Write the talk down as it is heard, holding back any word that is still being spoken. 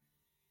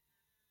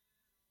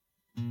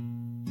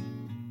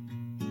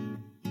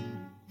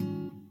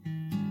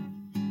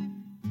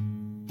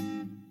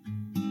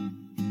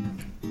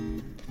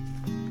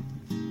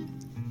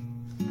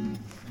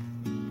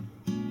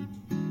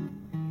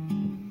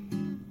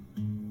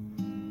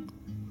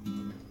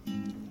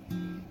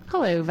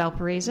Hello,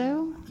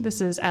 Valparaiso.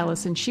 This is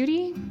Allison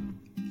Schutte.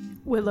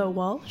 Willow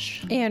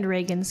Walsh. And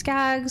Reagan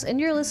Skaggs, and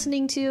you're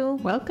listening to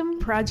Welcome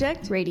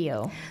Project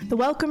Radio. The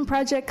Welcome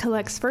Project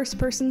collects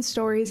first-person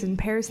stories and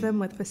pairs them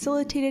with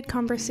facilitated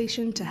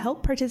conversation to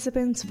help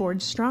participants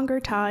forge stronger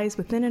ties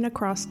within and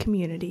across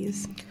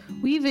communities.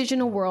 We vision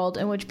a world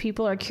in which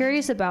people are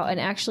curious about and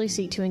actually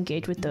seek to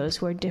engage with those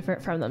who are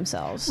different from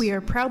themselves. We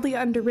are proudly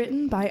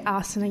underwritten by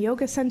Asana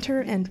Yoga Center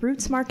and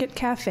Roots Market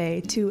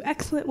Cafe, two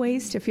excellent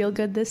ways to feel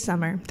good this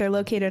summer. They're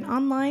located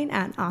online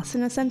at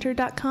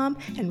asanacenter.com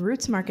and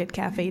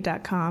rootsmarketcafe.com.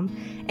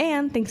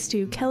 And thanks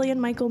to Kelly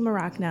and Michael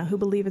Maragna, who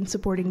believe in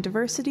supporting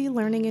diversity,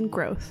 learning, and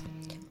growth.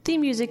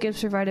 Theme music is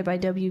provided by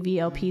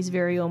WVLP's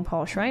very own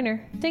Paul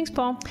Schreiner. Thanks,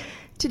 Paul.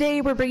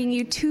 Today, we're bringing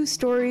you two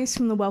stories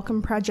from the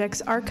Welcome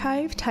Project's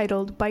archive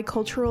titled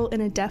Bicultural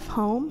in a Deaf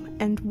Home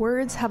and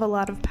Words Have a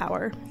Lot of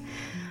Power.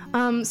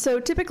 So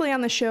typically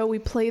on the show, we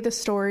play the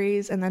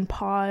stories and then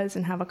pause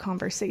and have a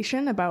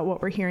conversation about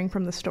what we're hearing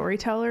from the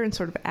storyteller and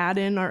sort of add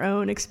in our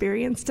own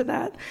experience to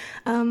that.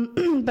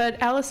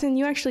 But Allison,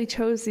 you actually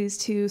chose these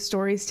two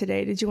stories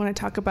today. Did you want to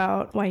talk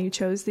about why you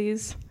chose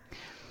these?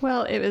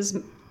 Well, it was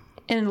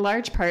in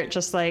large part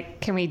just like,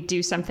 can we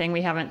do something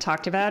we haven't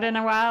talked about in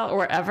a while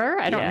or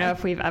ever? I don't know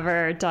if we've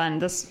ever done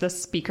this.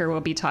 This speaker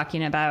will be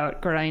talking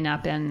about growing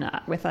up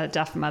with a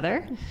deaf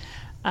mother.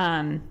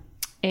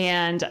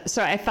 And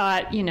so I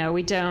thought,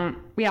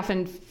 we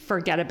often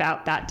forget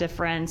about that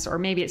difference, or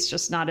maybe it's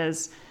just not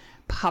as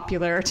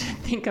popular to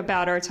think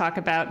about or talk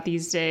about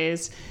these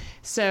days.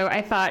 So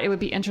I thought it would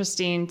be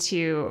interesting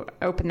to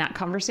open that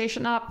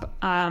conversation up.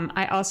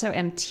 I also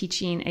am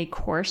teaching a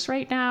course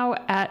right now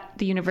at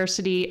the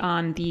university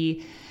on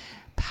the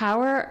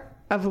power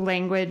of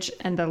language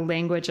and the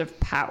language of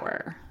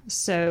power.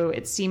 So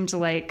it seemed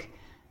like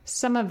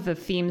some of the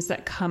themes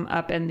that come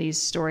up in these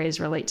stories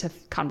relate to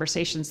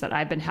conversations that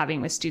I've been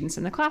having with students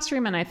in the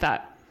classroom. And I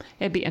thought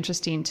it'd be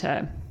interesting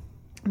to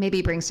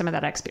maybe bring some of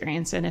that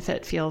experience in if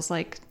it feels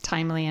like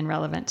timely and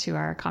relevant to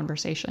our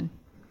conversation.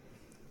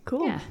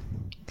 Cool. Yeah.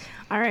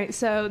 All right.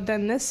 So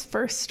then this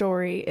first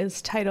story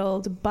is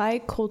titled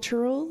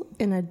Bicultural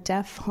in a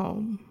Deaf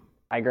Home.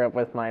 I grew up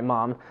with my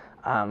mom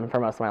for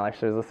most of my life.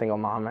 She was a single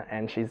mom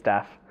and she's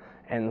deaf.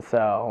 And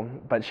so,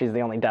 but she's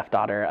the only deaf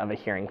daughter of a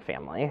hearing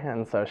family.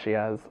 And so she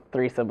has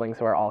 3 siblings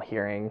who are all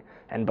hearing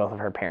and both of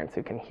her parents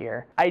who can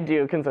hear. I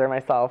do consider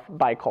myself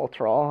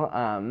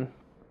bicultural,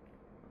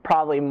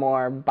 probably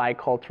more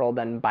bicultural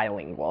than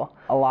bilingual.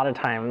 A lot of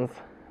times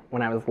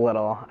when I was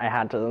little, I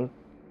had to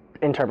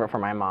interpret for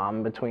my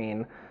mom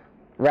between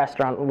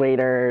restaurant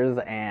waiters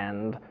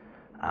and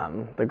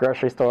the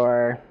grocery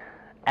store.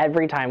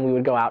 Every time we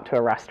would go out to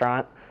a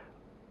restaurant,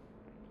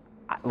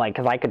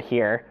 because I could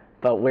hear,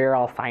 but we're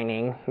all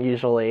signing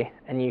usually,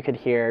 and you could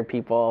hear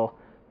people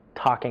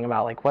talking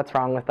about what's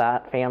wrong with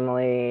that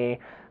family.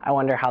 I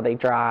wonder how they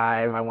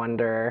drive. I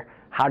wonder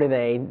how do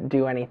they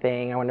do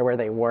anything. I wonder where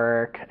they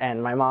work.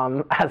 And my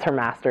mom has her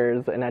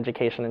master's in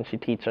education and she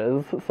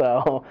teaches,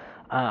 so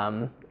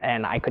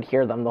and I could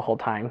hear them the whole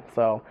time.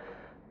 So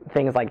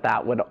things like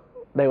that would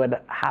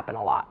happen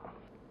a lot.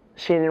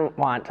 She didn't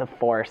want to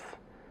force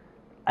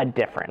a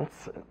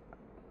difference.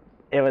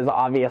 It was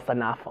obvious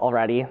enough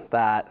already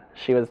that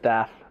she was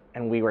deaf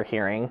and we were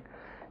hearing.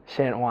 She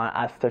didn't want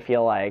us to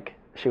feel like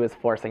she was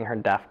forcing her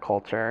deaf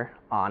culture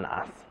on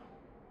us.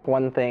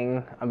 One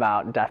thing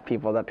about deaf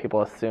people that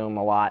people assume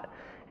a lot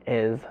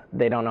is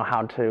they don't know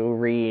how to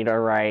read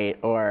or write,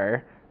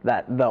 or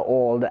that the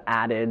old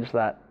adage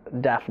that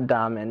deaf,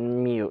 dumb,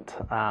 and mute.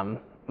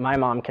 My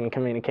mom can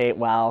communicate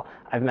well.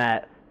 I've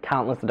met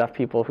countless deaf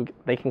people who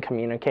they can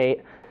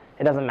communicate.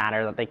 It doesn't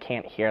matter that they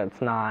can't hear.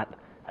 It's not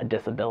a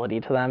disability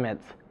to them.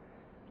 It's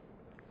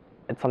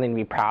something to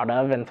be proud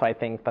of, and so I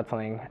think that's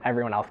something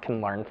everyone else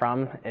can learn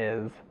from,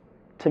 is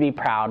to be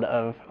proud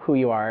of who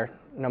you are,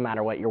 no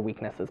matter what your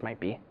weaknesses might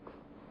be.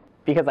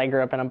 Because I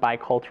grew up in a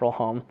bicultural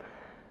home,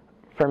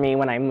 for me,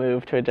 when I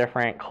moved to a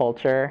different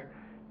culture,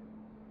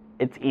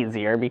 it's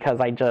easier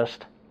because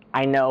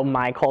I know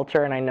my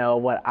culture and I know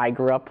what I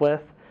grew up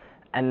with,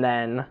 and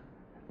then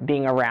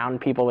being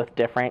around people with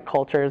different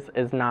cultures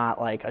is not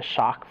a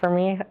shock for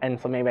me, and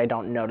so maybe I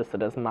don't notice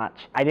it as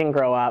much. I didn't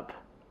grow up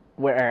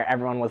where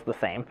everyone was the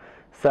same.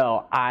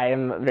 So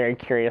I'm a very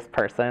curious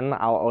person.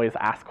 I'll always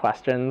ask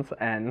questions,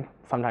 and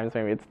sometimes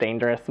maybe it's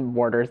dangerous,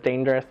 border's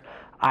dangerous.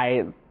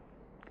 I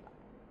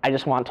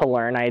just want to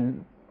learn. I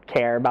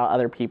care about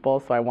other people,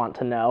 so I want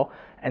to know.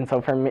 And so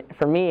for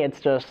me,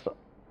 it's just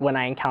when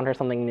I encounter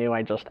something new,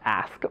 I just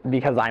ask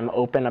because I'm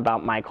open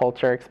about my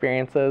culture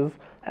experiences,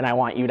 and I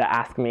want you to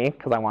ask me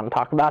because I want to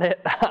talk about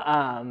it.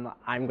 I'm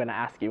going to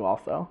ask you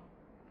also.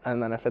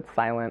 And then if it's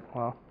silent,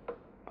 well,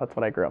 that's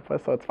what I grew up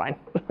with, so it's fine.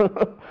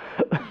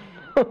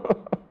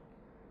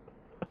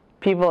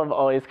 People have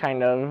always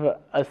kind of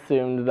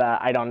assumed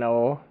that I don't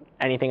know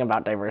anything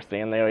about diversity,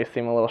 and they always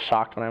seem a little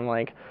shocked when I'm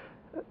like,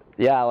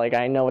 yeah,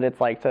 I know what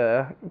it's like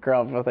to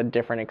grow up with a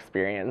different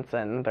experience,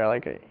 and they're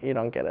like, you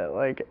don't get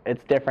it.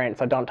 It's different,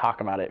 so don't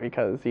talk about it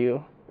because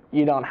you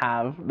you don't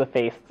have the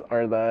face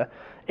or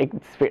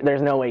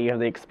there's no way you have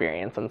the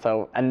experience.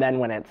 And then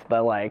when it's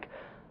the like,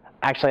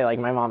 actually like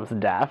my mom's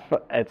deaf,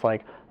 it's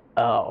like,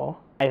 oh,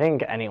 I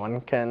think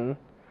anyone can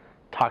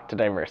talk to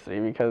diversity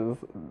because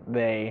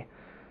they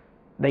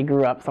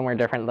grew up somewhere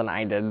different than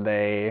I did.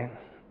 They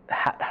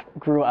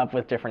grew up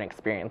with different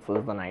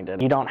experiences than I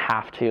did. You don't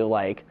have to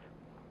like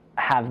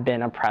have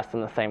been oppressed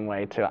in the same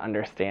way to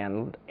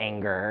understand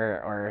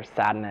anger or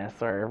sadness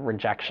or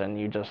rejection.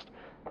 You just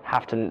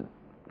have to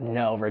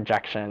know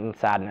rejection,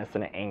 sadness,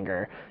 and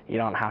anger. You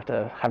don't have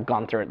to have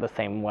gone through it the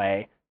same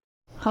way.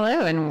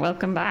 Hello and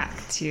welcome back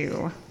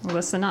to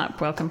Listen Up,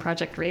 Welcome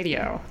Project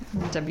Radio,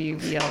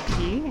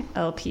 WVLP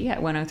LP at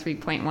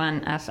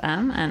 103.1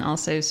 FM, and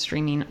also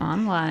streaming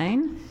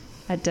online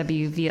at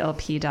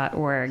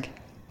WVLP.org.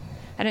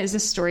 And is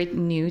this story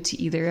new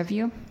to either of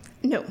you?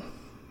 No.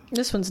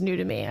 This one's new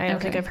to me. I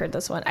don't think I've heard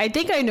this one. I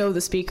think I know the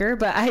speaker,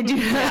 but I do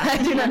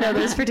not know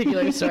this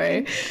particular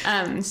story.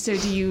 So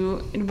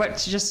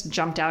what just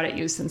jumped out at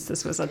you since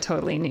this was a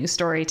totally new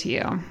story to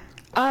you?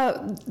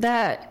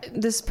 That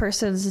this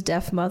person's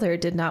deaf mother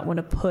did not want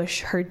to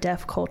push her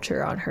deaf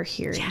culture on her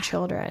hearing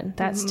children.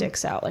 That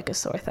sticks out like a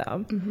sore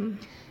thumb. Mm-hmm.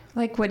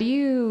 Like,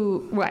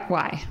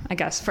 why? I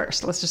guess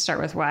first, let's just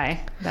start with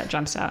why that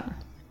jumps out.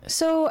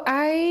 So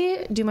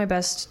I do my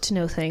best to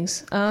know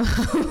things.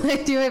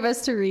 I do my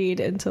best to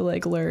read and to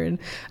like learn.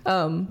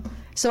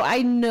 So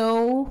I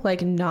know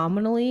like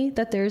nominally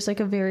that there's like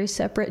a very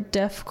separate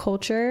deaf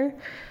culture.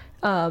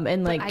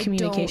 And like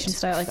communication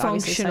style, like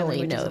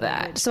functionally know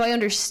that. So I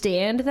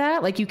understand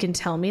that, like you can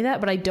tell me that,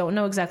 but I don't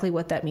know exactly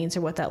what that means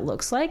or what that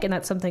looks like. And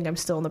that's something I'm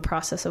still in the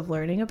process of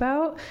learning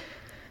about.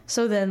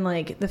 So then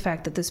like the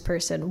fact that this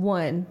person,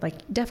 one, like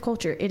deaf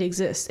culture, it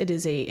exists. It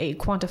is a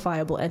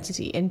quantifiable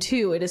entity. And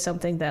two, it is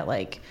something that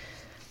like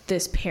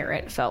this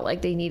parent felt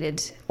like they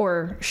needed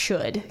or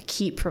should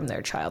keep from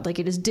their child. Like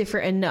it is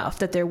different enough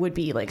that there would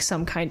be like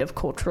some kind of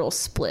cultural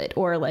split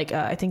or like,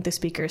 I think the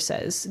speaker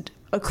says,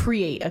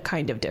 create a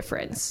kind of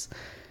difference.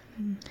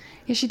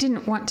 Yeah, she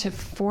didn't want to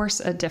force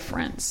a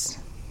difference.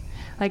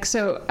 Like,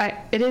 so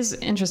it is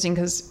interesting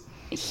because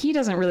he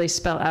doesn't really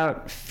spell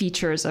out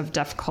features of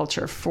deaf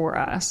culture for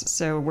us.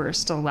 So we're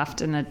still left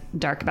in the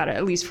dark about it,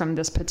 at least from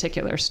this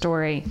particular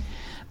story.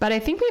 But I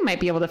think we might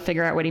be able to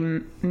figure out what he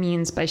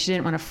means by she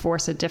didn't want to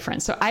force a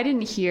difference. So I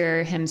didn't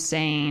hear him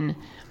saying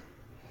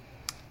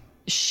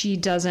she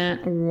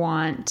doesn't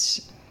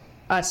want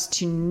us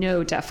to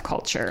know deaf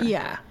culture.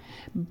 Yeah.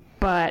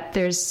 But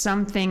there's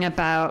something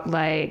about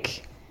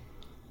like,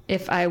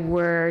 if I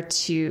were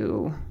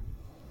to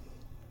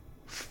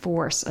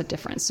force a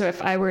difference. So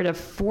if I were to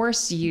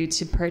force you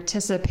to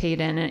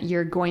participate in it,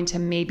 you're going to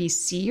maybe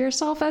see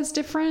yourself as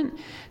different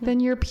than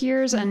your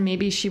peers. And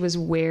maybe she was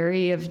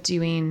wary of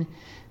doing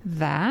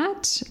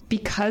that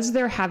because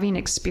they're having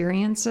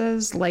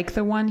experiences like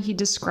the one he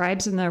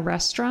describes in the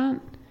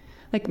restaurant.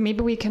 Like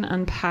maybe we can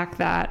unpack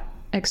that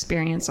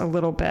experience a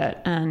little bit,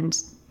 and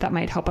that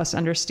might help us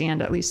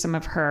understand at least some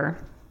of her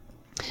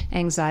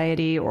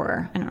anxiety,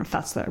 or I don't know if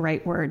that's the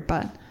right word,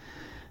 but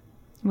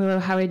Willow,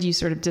 how would you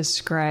sort of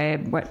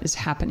describe what is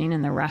happening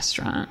in the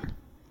restaurant?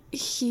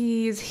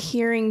 He's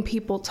hearing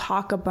people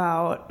talk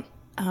about,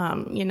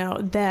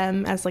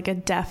 them as like a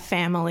deaf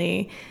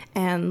family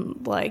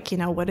and like,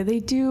 what do they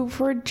do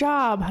for a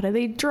job? How do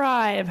they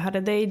drive? How do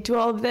they do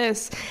all of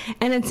this?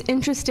 And it's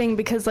interesting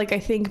because like, I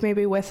think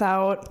maybe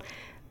without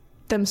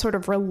them sort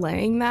of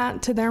relaying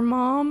that to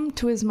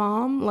his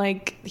mom,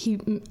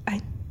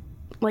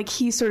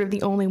 he's sort of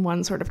the only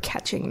one sort of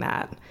catching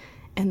that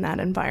in that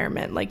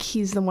environment. Like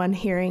he's the one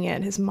hearing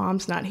it. His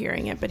mom's not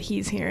hearing it, but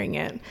he's hearing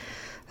it.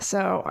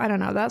 So I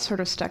don't know. That sort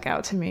of stuck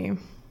out to me.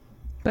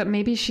 But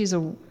maybe she's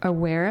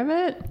aware of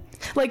it.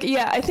 Like,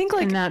 yeah, I think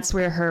like... And that's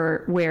where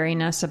her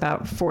wariness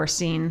about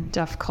forcing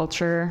deaf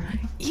culture...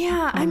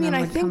 Yeah, I mean,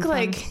 I think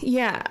like,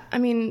 yeah, I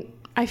mean,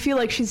 I feel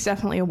like she's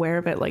definitely aware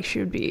of it. Like she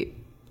would be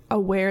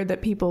aware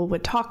that people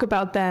would talk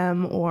about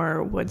them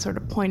or would sort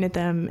of point at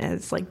them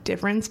as like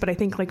difference. But I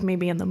think like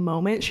maybe in the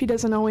moment she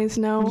doesn't always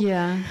know.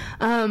 Yeah.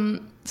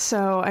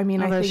 So, I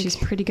mean, although I think... she's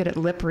pretty good at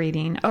lip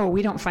reading. Oh,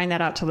 we don't find that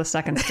out till the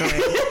second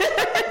story.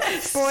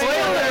 Spoiler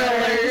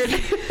alert!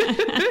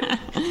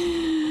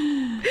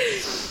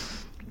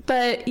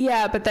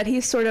 But that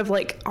he's sort of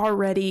like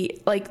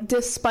already like,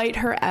 despite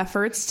her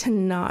efforts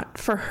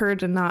for her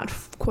to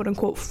not quote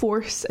unquote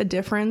force a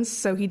difference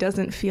so he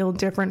doesn't feel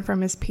different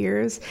from his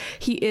peers,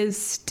 he is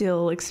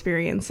still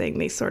experiencing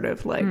these sort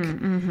of like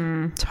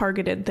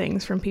targeted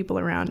things from people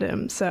around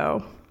him.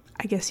 So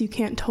I guess you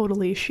can't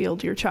totally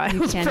shield your child.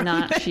 You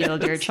cannot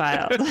shield your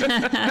child.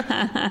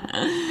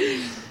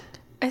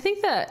 I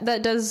think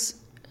that does.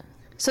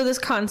 So this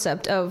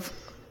concept of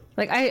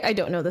like, I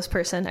don't know this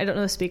person. I don't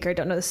know the speaker. I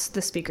don't know the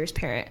speaker's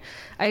parent.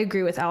 I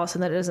agree with Allison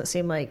that it doesn't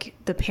seem like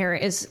the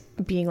parent is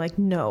being like,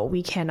 no,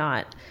 we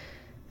cannot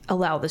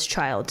allow this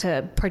child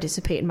to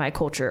participate in my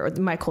culture, or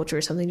my culture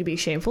is something to be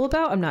shameful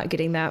about. I'm not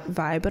getting that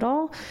vibe at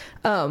all.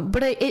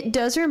 But it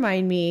does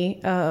remind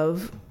me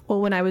of well,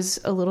 when I was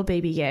a little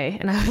baby gay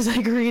and I was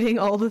like reading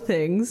all the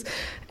things,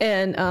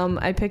 and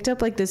I picked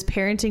up like this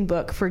parenting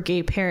book for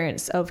gay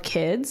parents of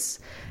kids,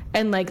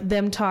 and like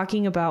them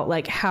talking about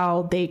like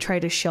how they try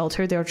to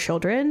shelter their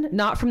children,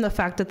 not from the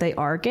fact that they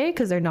are gay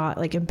because they're not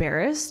like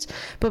embarrassed,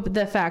 but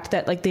the fact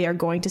that like they are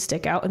going to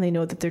stick out and they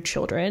know that their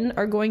children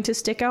are going to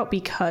stick out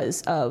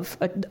because of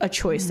a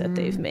choice that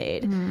they've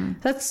made.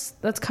 That's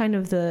kind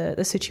of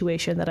the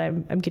situation that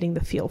I'm getting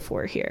the feel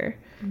for here.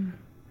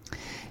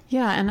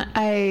 Yeah,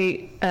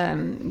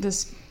 and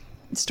this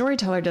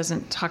storyteller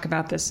doesn't talk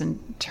about this in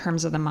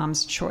terms of the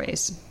mom's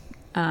choice,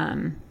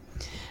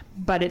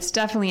 but it's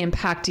definitely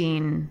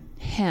impacting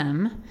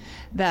him,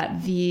 that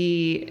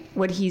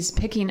what he's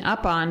picking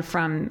up on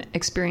from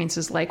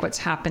experiences like what's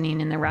happening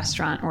in the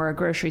restaurant or a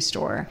grocery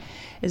store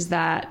is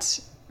that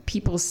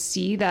people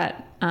see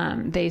that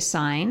they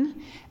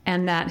sign,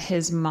 and that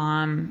his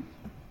mom,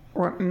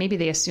 or maybe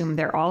they assume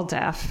they're all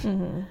deaf.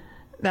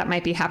 That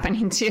might be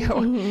happening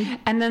too.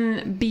 And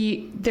then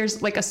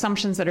there's like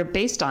assumptions that are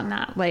based on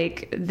that.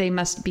 Like they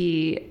must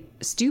be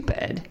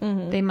stupid.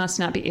 They must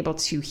not be able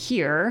to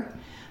hear,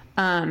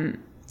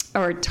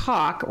 or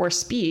talk or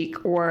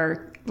speak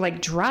or like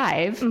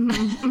drive.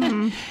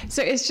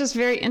 So it's just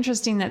very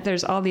interesting that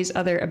there's all these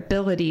other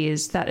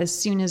abilities that as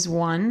soon as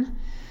one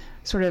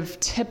sort of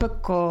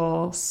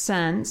typical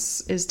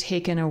sense is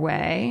taken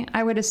away,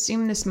 I would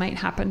assume this might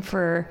happen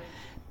for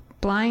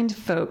blind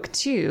folk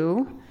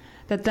too,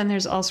 that then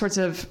there's all sorts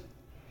of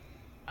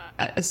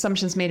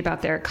assumptions made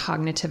about their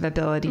cognitive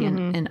ability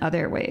in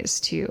other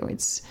ways too.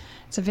 It's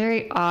a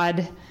very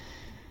odd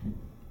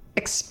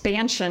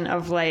expansion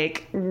of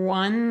like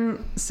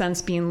one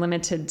sense being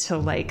limited to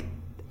like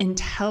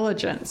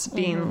intelligence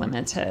being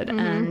limited.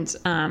 And,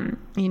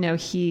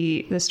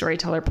 the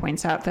storyteller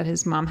points out that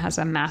his mom has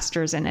a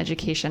master's in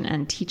education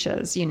and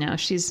teaches,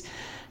 she's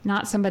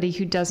not somebody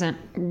who doesn't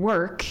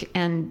work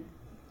and,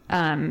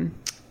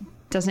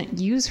 doesn't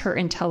use her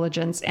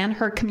intelligence and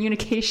her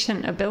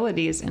communication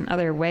abilities in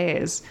other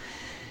ways.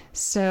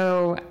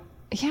 So,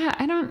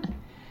 yeah,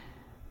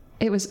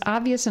 it was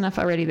obvious enough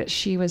already that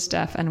she was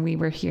deaf and we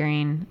were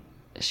hearing.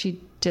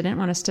 She didn't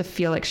want us to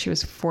feel like she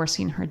was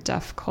forcing her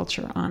deaf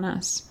culture on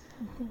us.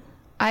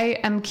 I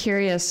am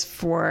curious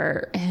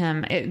for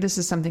him. This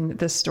is something that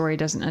this story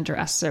doesn't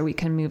address, so we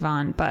can move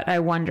on. But I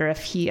wonder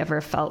if he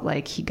ever felt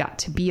like he got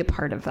to be a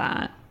part of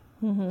that.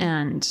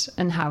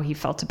 And how he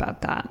felt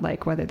about that,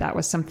 like whether that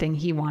was something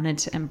he wanted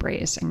to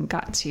embrace and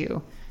got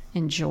to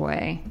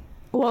enjoy.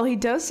 Well, he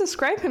does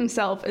describe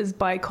himself as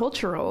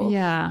bicultural.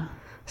 Yeah.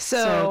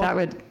 So that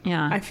would,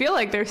 yeah. I feel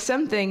like there's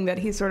something that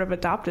he sort of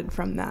adopted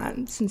from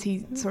that, since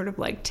he sort of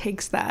like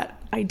takes that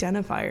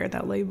identifier,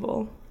 that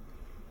label.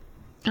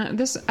 I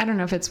don't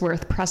know if it's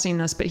worth pressing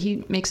this, but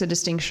he makes a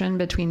distinction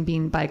between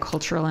being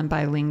bicultural and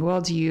bilingual.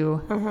 Do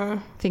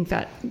you think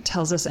that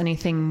tells us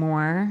anything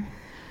more?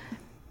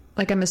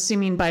 Like, I'm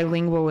assuming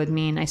bilingual would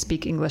mean I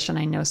speak English and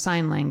I know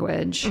sign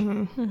language.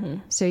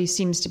 So he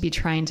seems to be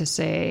trying to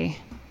say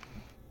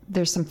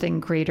there's something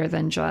greater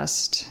than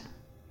just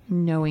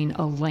knowing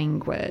a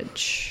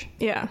language.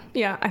 Yeah.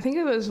 I think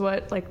it was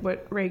what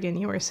Reagan,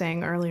 you were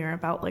saying earlier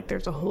about like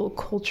there's a whole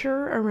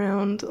culture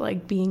around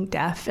like being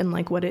deaf and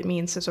like what it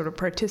means to sort of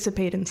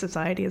participate in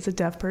society as a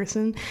deaf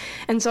person.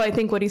 And so I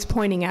think what he's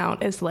pointing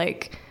out is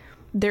like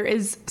there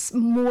is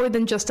more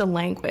than just a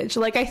language.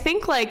 Like I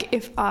think like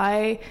if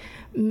I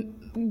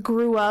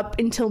grew up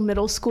until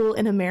middle school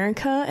in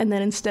America, and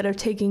then instead of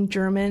taking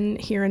German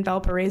here in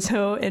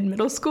Valparaiso in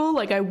middle school,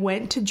 like I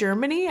went to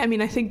Germany, I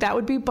mean, I think that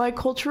would be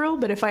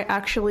bicultural. But if I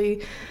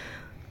actually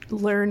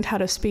learned how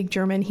to speak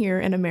German here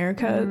in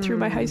America through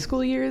my high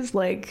school years,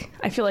 like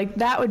I feel like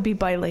that would be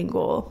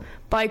bilingual.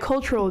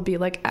 Bicultural would be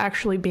like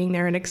actually being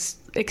there and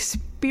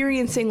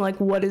experiencing like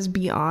what is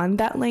beyond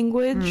that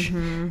language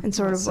and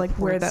sort of like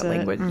where that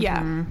language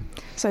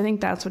so I think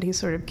that's what he's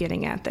sort of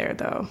getting at there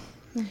though.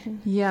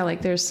 Yeah,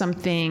 like there's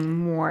something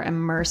more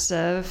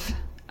immersive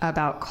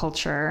about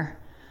culture,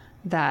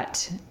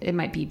 that it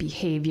might be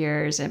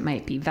behaviors, it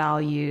might be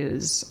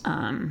values,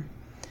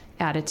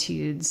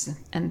 attitudes,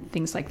 and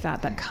things like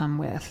that come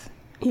with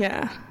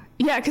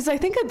because I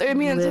think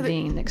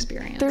living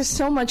experience. There's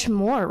so much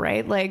more,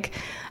 right? Like,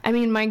 I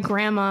mean, my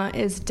grandma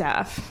is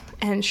deaf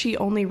and she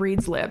only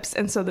reads lips,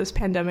 and so this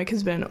pandemic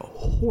has been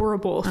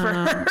horrible for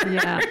her.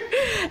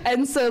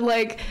 And so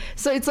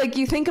it's like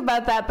you think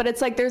about that, but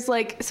it's like there's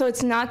like, so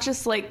it's not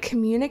just like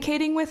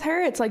communicating with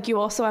her, it's like you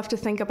also have to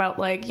think about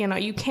like,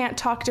 you can't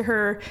talk to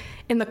her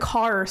in the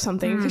car or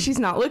something because she's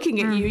not looking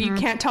at you. You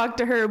can't talk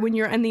to her when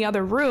you're in the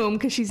other room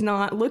because she's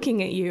not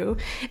looking at you.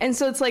 And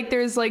so it's like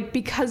there's like,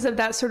 because of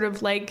that sort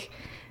of like,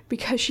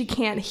 because she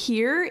can't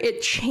hear,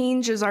 it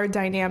changes our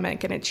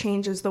dynamic and it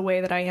changes the way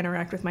that I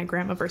interact with my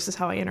grandma versus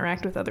how I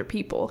interact with other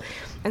people.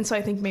 And so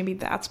I think maybe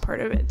that's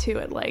part of it too.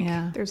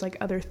 There's like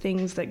other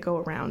things that go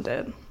around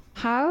it.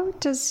 How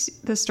does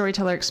the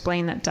storyteller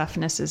explain that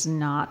deafness is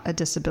not a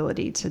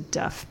disability to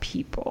deaf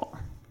people?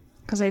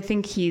 Because I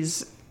think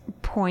he's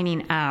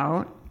pointing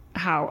out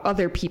how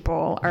other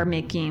people are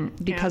making,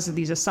 because of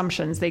these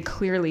assumptions, they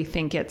clearly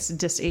think it's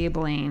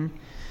disabling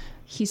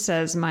He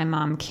says, my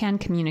mom can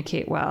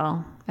communicate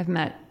well. I've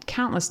met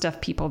countless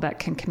deaf people that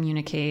can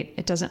communicate.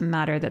 It doesn't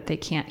matter that they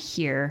can't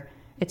hear.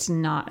 It's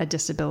not a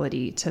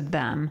disability to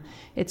them.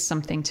 It's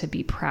something to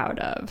be proud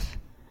of.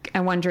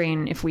 I'm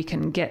wondering if we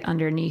can get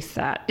underneath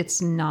that.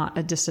 It's not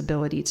a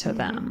disability to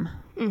them.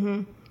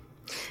 Mm-hmm.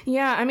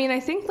 Yeah, I mean, I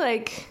think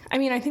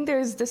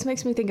this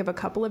makes me think of a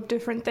couple of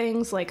different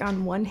things. Like,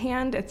 on one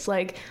hand, it's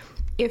like,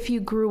 if you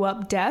grew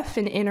up deaf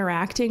and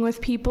interacting with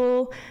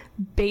people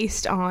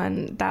based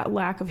on that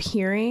lack of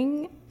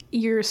hearing,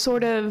 you're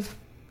sort of,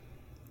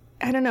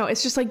 I don't know,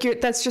 it's just like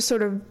that's just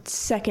sort of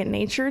second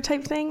nature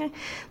type thing.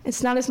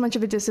 It's not as much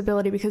of a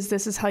disability because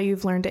this is how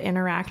you've learned to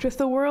interact with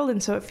the world.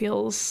 And so it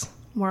feels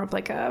more of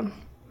like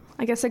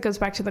I guess it goes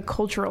back to the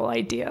cultural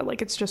idea.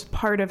 Like, it's just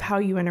part of how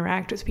you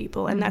interact with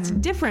people. And that's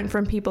different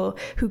from people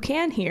who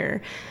can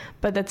hear,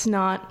 but that's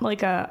not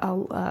like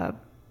a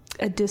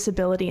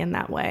disability in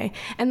that way.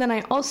 And then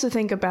I also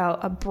think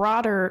about a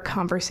broader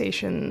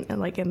conversation,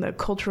 like in the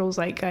cultural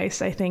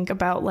zeitgeist, I think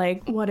about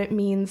like what it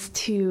means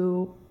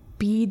to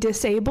be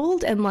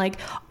disabled, and like,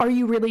 are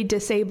you really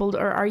disabled,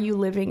 or are you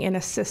living in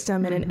a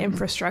system and an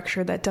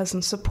infrastructure that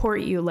doesn't support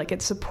you like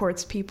it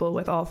supports people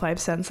with all five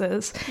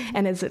senses?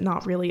 And is it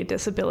not really a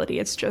disability?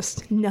 It's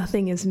just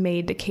nothing is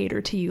made to cater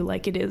to you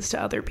like it is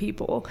to other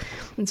people.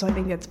 And so I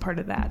think that's part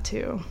of that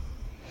too.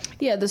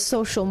 Yeah, the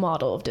social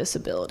model of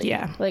disability.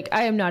 Yeah. Like,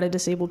 I am not a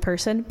disabled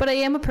person, but I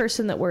am a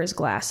person that wears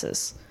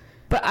glasses.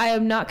 But I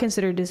am not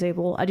considered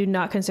disabled. I do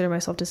not consider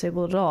myself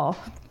disabled at all,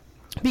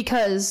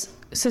 because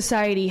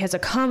society has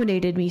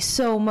accommodated me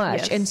so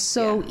much and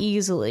so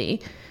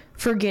easily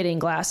for getting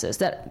glasses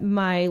that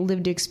my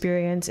lived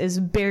experience is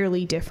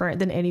barely different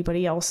than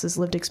anybody else's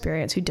lived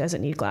experience who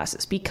doesn't need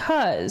glasses,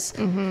 because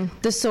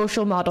the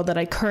social model that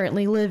I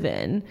currently live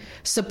in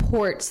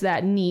supports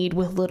that need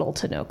with little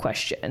to no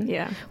question.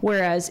 Yeah.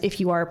 Whereas if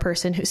you are a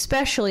person who,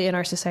 especially in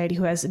our society,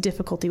 who has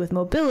difficulty with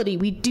mobility,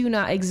 we do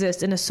not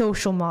exist in a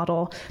social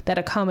model that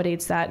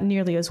accommodates that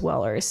nearly as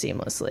well or as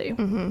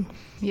seamlessly.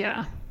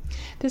 Yeah.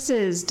 This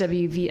is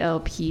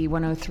WVLP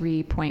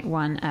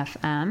 103.1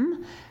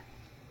 FM,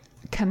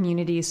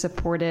 community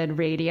supported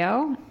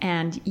radio,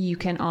 and you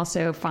can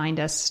also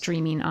find us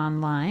streaming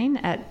online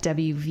at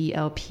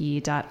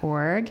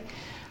WVLP.org,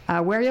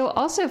 where you'll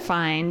also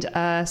find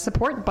a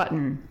support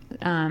button.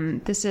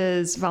 This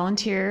is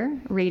volunteer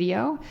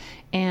radio,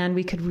 and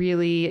we could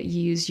really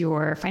use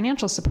your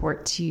financial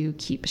support to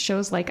keep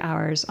shows like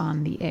ours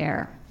on the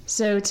air.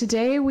 So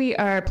today we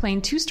are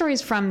playing two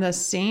stories from the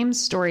same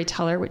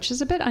storyteller, which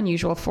is a bit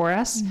unusual for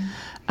us.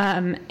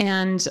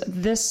 And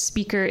this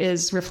speaker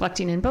is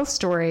reflecting in both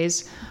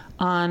stories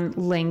on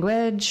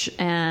language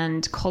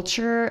and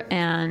culture,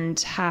 and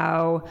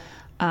how,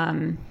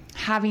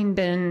 having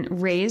been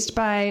raised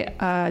by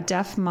a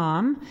deaf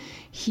mom,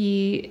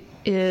 he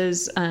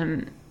is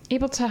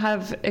able to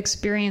have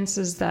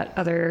experiences that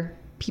other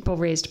people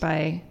raised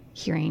by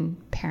hearing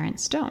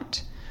parents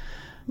don't.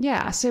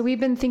 Yeah, so we've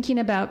been thinking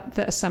about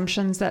the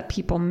assumptions that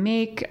people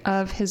make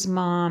of his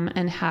mom,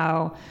 and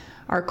how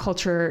our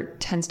culture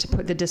tends to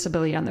put the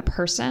disability on the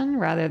person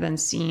rather than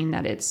seeing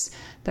that it's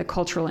the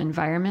cultural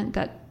environment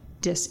that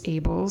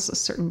disables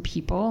certain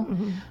people.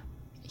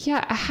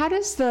 Yeah,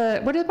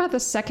 what about the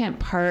second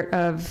part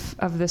of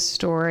the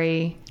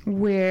story,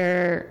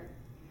 where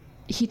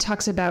he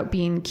talks about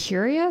being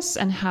curious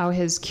and how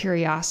his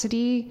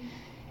curiosity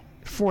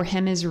for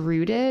him is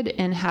rooted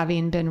in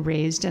having been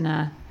raised in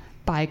a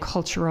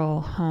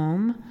bicultural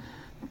home?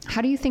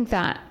 How do you think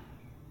that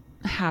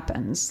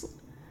happens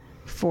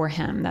for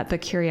him, that the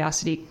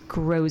curiosity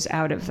grows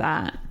out of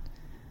that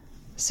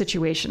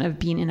situation of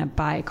being in a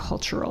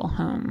bicultural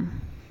home?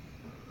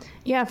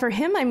 Yeah, for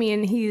him, I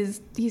mean,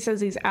 he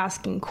says he's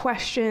asking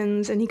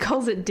questions, and he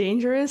calls it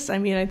dangerous. I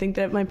mean, I think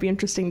that might be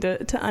interesting to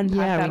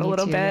unpack that a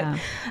little bit. Yeah.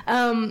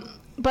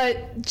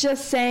 But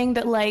just saying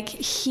that, like,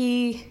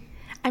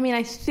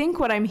 I think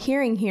what I'm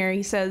hearing here,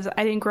 he says,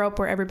 I didn't grow up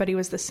where everybody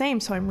was the same,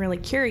 so I'm really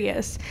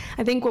curious.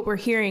 I think what we're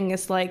hearing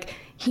is, like,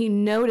 he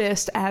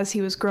noticed as he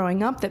was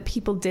growing up that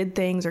people did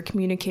things or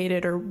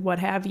communicated or what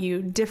have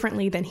you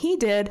differently than he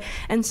did.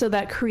 And so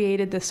that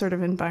created this sort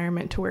of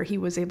environment to where he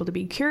was able to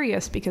be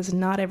curious, because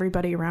not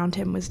everybody around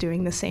him was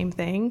doing the same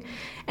thing.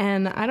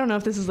 And I don't know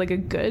if this is like a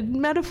good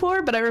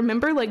metaphor, but I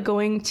remember like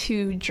going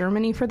to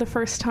Germany for the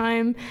first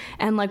time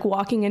and like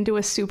walking into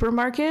a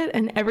supermarket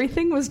and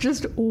everything was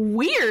just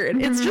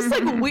weird. It's just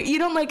like, you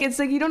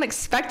don't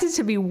expect it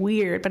to be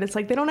weird, but it's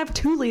like, they don't have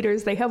 2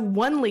 liters, they have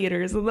 1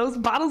 liters, and those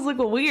bottles look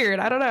weird.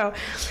 I don't know.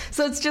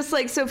 So it's just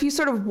like, so if you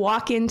sort of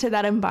walk into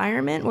that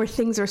environment where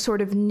things are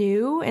sort of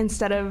new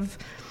instead of,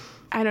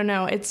 I don't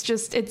know, it's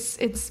just, it's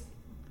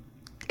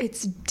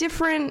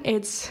different.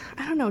 It's,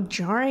 I don't know,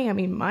 jarring. I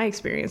mean, my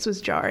experience was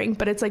jarring,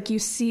 but it's like you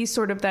see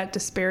sort of that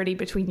disparity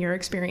between your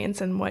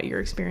experience and what you're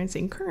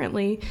experiencing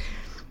currently.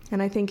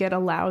 And I think it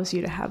allows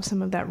you to have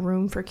some of that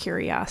room for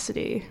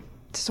curiosity,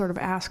 to sort of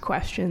ask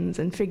questions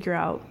and figure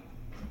out,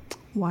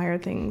 why are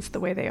things the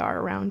way they are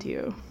around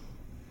you?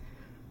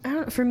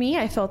 For me,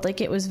 I felt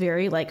like it was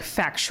very like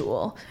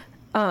factual.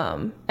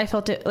 I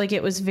felt it like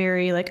it was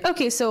very like,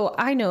 okay, so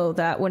I know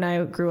that when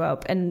I grew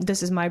up, and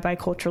this is my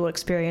bicultural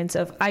experience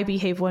of I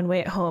behave one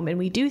way at home and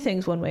we do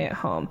things one way at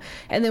home.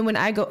 And then when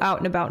I go out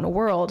and about in the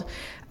world,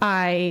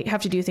 I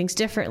have to do things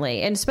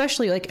differently. And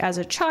especially like as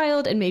a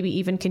child and maybe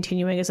even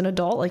continuing as an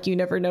adult, like you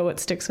never know what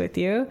sticks with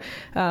you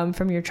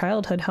from your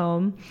childhood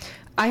home.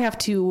 I have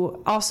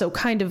to also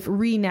kind of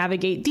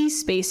re-navigate these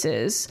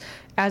spaces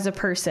as a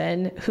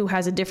person who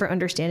has a different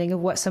understanding of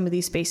what some of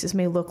these spaces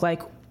may look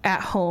like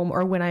at home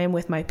or when I am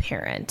with my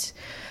parent.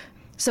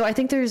 So I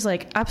think there's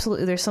like,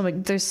 absolutely,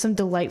 there's some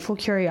delightful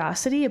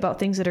curiosity about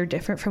things that are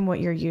different from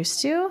what you're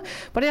used to.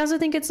 But I also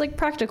think it's like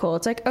practical.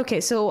 It's like,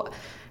 okay, so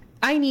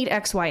I need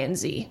X, Y, and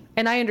Z.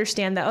 And I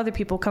understand that other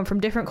people come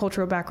from different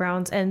cultural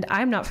backgrounds and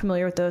I'm not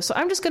familiar with those. So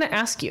I'm just going to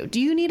ask you, do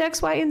you need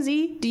X, Y, and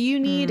Z? Do you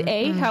need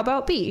A? How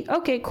about B?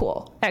 Okay,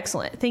 cool.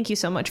 Excellent. Thank you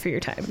so much for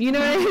your time. You know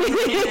what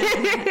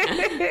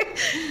I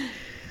mean?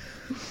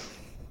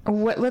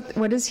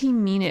 What does he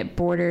mean it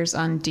borders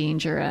on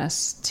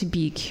dangerous to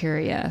be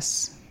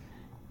curious?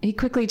 He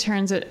quickly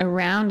turns it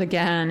around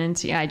again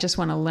into, I just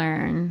want to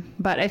learn.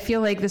 But I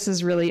feel like this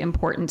is really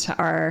important to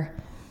our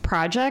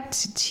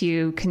project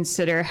to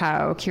consider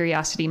how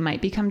curiosity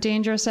might become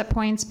dangerous at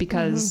points,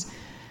 because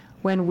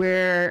when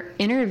we're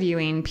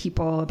interviewing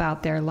people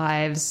about their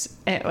lives,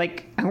 I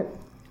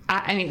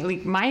mean,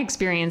 like my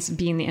experience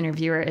being the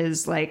interviewer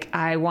is like,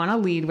 I want to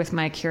lead with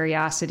my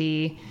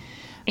curiosity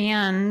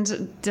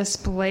and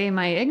display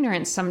my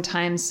ignorance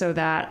sometimes so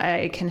that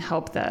I can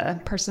help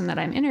the person that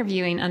I'm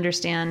interviewing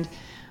understand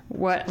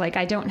what, like,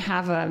 I don't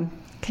have a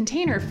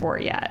container for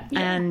yet. Yeah.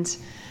 And,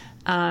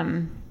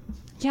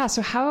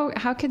 so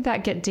how could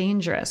that get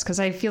dangerous? Because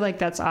I feel like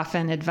that's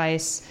often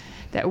advice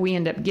that we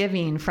end up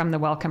giving from the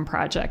Welcome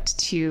Project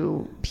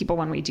to people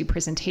when we do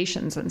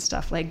presentations and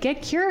stuff, like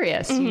get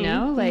curious, you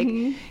know, like,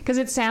 because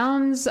it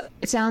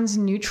sounds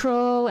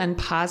neutral and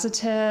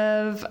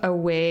positive, a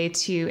way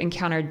to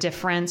encounter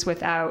difference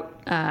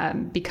without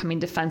becoming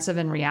defensive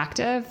and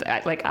reactive.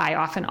 Like I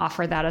often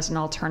offer that as an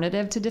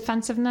alternative to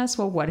defensiveness.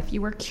 Well, what if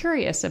you were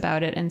curious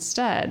about it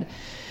instead?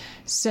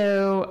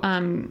 So, I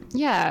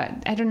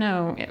don't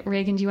know.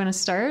 Reagan, do you want to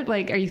start?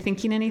 Like, are you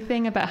thinking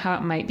anything about how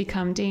it might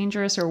become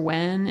dangerous or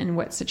when and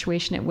what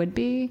situation it would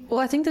be? Well,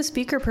 I think the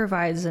speaker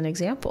provides an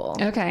example.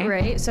 Okay.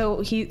 Right. So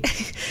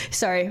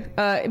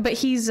but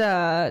he's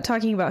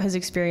talking about his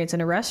experience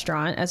in a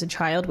restaurant as a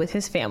child with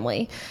his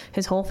family,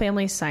 his whole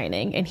family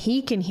signing, and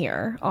he can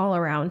hear all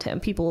around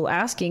him people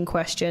asking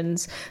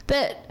questions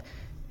that,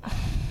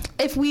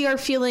 if we are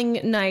feeling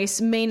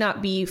nice, may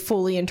not be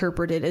fully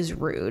interpreted as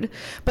rude.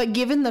 But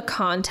given the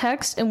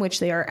context in which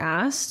they are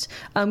asked,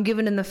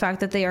 given in the fact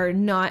that they are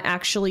not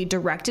actually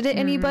directed at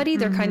anybody,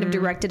 they're kind of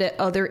directed at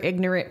other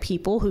ignorant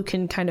people who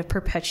can kind of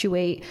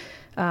perpetuate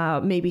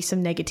maybe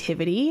some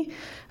negativity.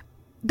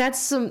 That's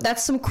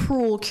some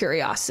cruel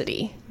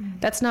curiosity.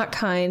 That's not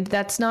kind.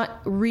 That's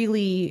not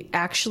really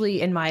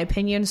actually, in my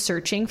opinion,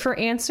 searching for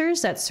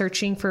answers. That's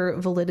searching for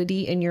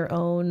validity in your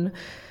own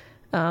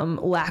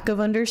lack of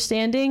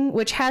understanding,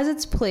 which has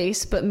its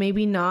place, but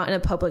maybe not in a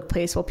public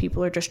place while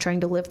people are just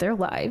trying to live their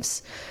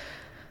lives.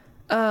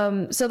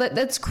 So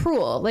that's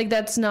cruel. Like,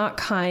 that's not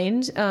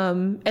kind.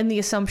 And the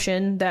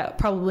assumption that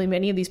probably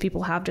many of these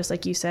people have, just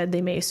like you said,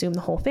 they may assume the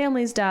whole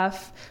family's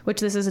deaf, which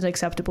this isn't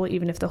acceptable,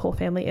 even if the whole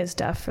family is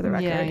deaf, for the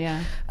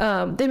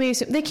record. They may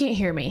assume they can't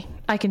hear me.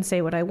 I can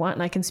say what I want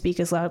and I can speak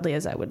as loudly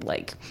as I would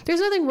like. There's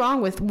nothing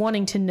wrong with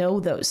wanting to know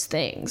those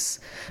things,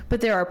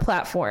 but there are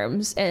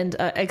platforms and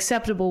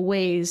acceptable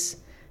ways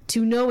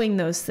to knowing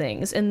those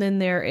things. And then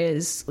there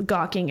is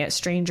gawking at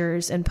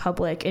strangers in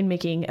public and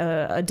making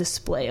a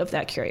display of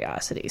that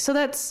curiosity. So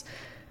that's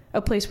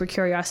a place where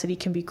curiosity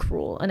can be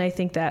cruel. And I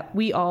think that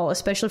we all,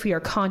 especially if we are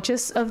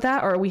conscious of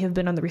that, or we have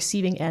been on the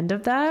receiving end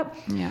of that,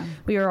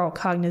 we are all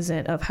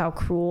cognizant of how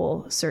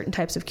cruel certain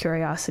types of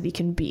curiosity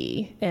can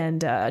be.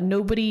 And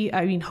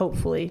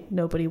hopefully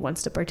nobody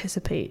wants to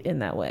participate in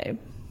that way.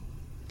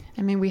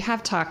 I mean, we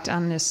have talked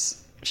on this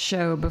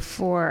show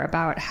before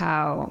about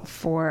how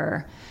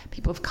for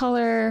people of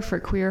color,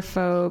 for queer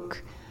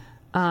folk,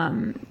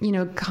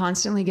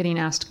 constantly getting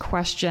asked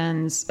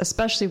questions,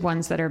 especially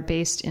ones that are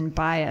based in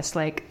bias.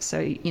 Like,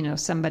 so,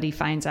 somebody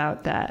finds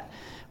out that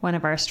one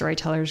of our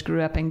storytellers grew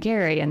up in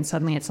Gary and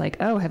suddenly it's like,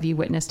 oh, have you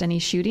witnessed any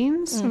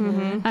shootings?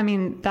 I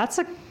mean, that's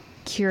a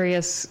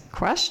curious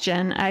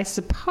question, I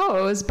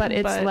suppose, but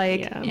it's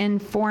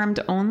informed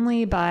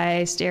only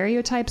by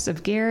stereotypes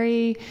of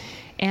Gary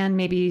and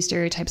maybe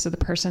stereotypes of the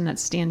person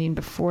that's standing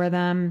before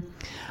them.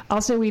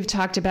 Also, we've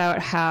talked about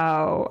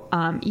how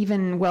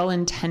even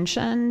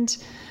well-intentioned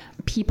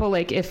people,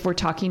 like if we're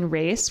talking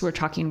race, we're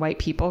talking white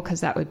people, because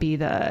that would be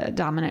the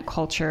dominant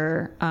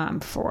culture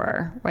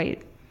for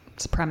white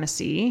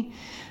supremacy.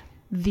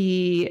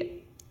 The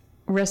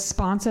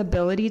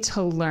responsibility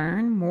to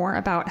learn more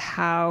about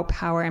how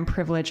power and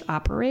privilege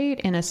operate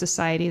in a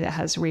society that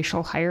has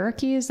racial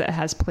hierarchies, that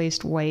has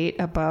placed white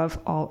above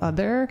all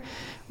other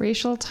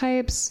racial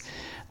types,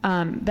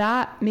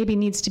 that maybe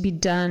needs to be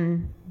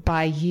done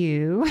by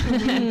you.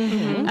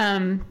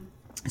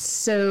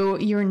 So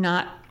you're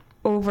not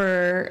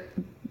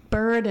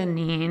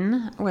overburdening,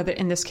 whether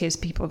in this case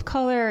people of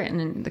color,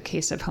 and in the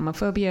case of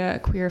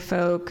homophobia, queer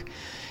folk,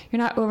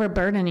 you're not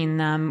overburdening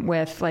them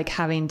with like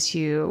having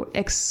to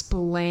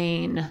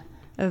explain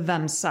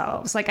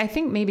themselves. Like, I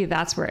think maybe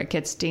that's where it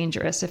gets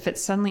dangerous. If it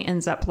suddenly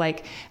ends up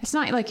like, it's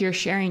not like you're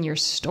sharing your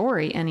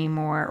story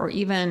anymore, or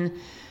even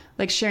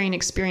like sharing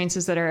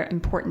experiences that are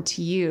important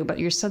to you, but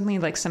you're suddenly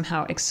like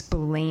somehow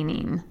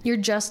explaining. You're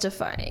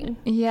justifying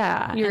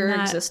your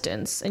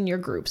existence and your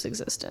group's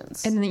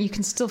existence. And then you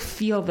can still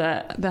feel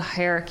the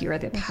hierarchy or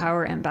the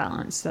power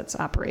imbalance that's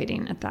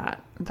operating at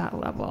that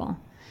level.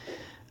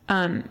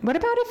 What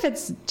about if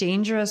it's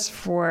dangerous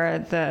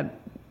for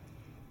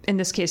in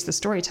this case, the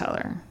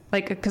storyteller?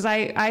 Like, because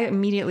I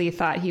immediately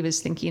thought he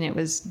was thinking it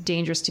was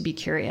dangerous to be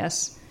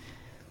curious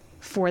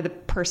for the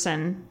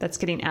person that's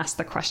getting asked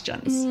the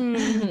questions.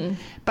 Mm-hmm.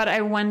 But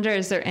I wonder,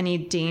 is there any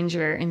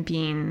danger in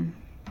being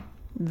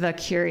the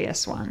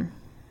curious one?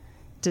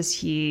 Does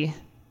he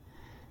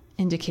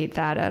indicate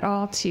that at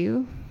all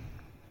too?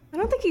 I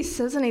don't think he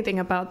says anything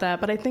about that,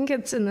 but I think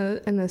it's in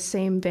the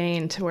same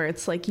vein to where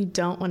it's like you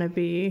don't want to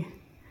be.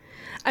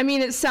 I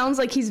mean, it sounds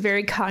like he's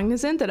very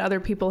cognizant that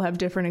other people have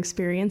different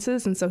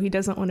experiences, and so he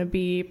doesn't want to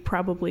be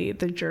probably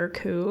the jerk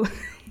who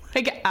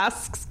like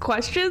asks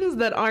questions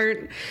that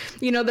aren't,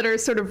 that are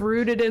sort of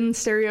rooted in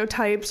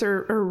stereotypes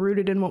or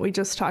rooted in what we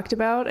just talked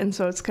about. And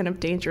so it's kind of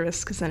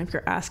dangerous because then if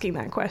you're asking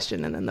that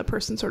question and then the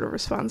person sort of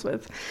responds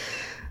with,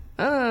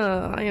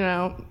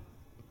 it's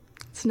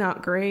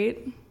not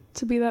great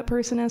to be that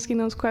person asking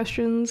those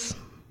questions.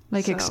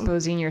 Like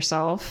exposing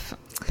yourself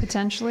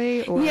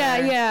potentially? Or...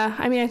 Yeah.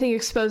 I mean, I think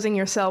exposing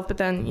yourself, but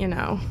then,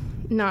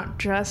 not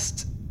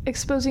just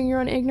exposing your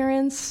own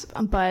ignorance,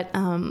 but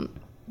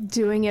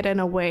doing it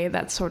in a way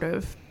that's sort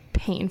of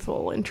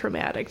painful and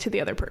traumatic to the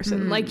other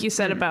person. Like you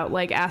said about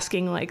like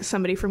asking like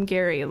somebody from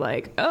Gary,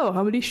 like, oh,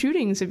 how many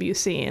shootings have you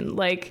seen?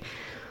 Like,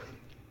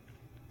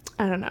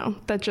 I don't know.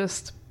 That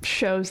just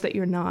shows that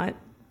you're not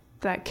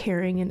that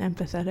caring and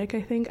empathetic,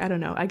 I think. I don't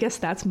know. I guess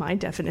that's my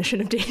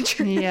definition of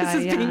danger.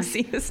 Being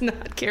seen as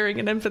not caring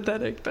and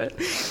empathetic, but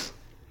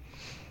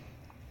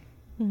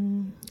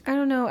I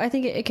don't know. I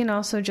think it can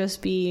also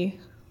just be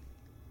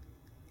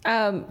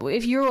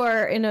if you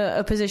are in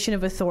a position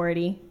of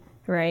authority,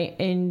 right?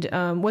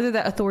 And whether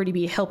that authority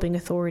be helping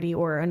authority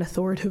or an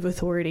authoritative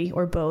authority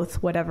or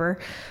both, whatever.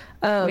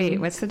 Wait,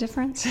 what's the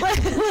difference?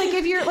 Like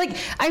if you're like,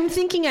 I'm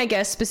thinking, I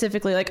guess,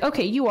 specifically like,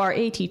 okay, you are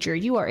a teacher,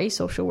 you are a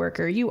social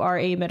worker, you are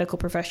a medical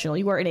professional,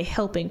 you are in a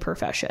helping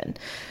profession.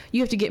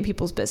 You have to get in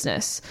people's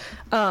business.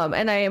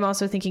 And I am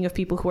also thinking of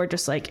people who are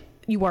just like,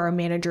 you are a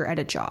manager at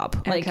a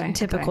job, like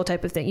typical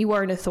type of thing. You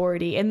are an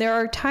authority. And there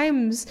are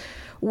times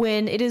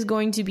when it is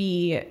going to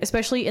be,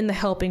 especially in the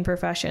helping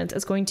professions,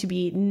 it's going to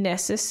be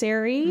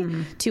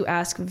necessary to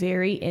ask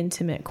very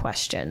intimate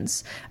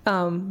questions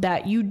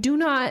that you do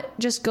not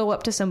just go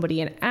up to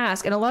somebody and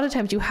ask. And a lot of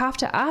times you have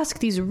to ask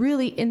these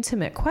really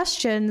intimate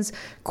questions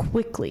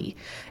quickly.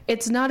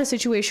 It's not a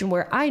situation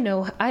where I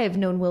have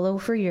known Willow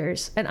for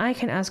years and I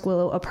can ask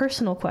Willow a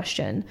personal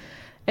question.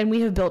 And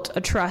we have built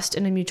a trust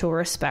and a mutual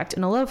respect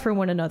and a love for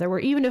one another where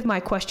even if my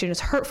question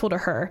is hurtful to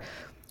her,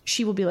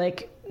 she will be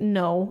like,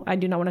 no, I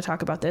do not want to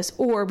talk about this.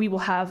 Or we will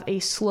have a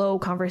slow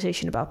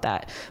conversation about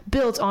that,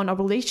 built on a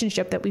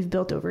relationship that we've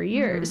built over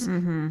years.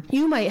 Mm-hmm.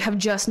 You might have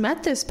just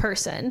met this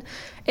person.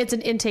 It's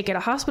an intake at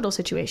a hospital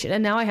situation.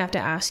 And now I have to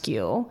ask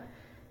you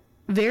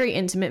very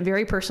intimate,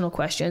 very personal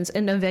questions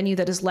in a venue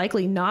that is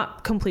likely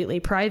not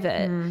completely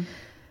private.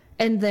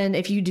 And then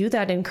if you do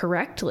that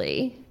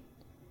incorrectly,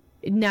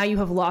 now you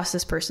have lost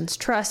this person's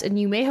trust and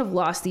you may have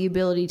lost the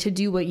ability to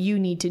do what you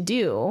need to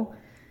do.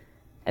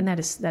 And that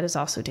is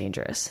also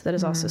dangerous. That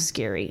is also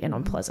scary and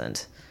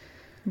unpleasant.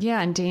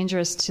 Yeah, and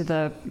dangerous to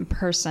the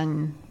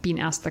person being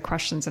asked the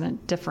questions in a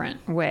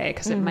different way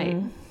because it might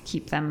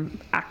keep them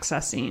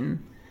accessing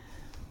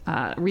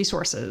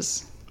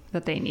resources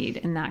that they need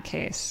in that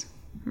case.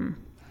 I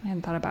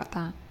hadn't thought about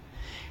that.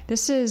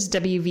 This is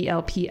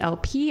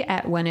WVLP-LP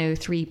at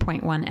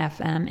 103.1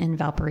 FM in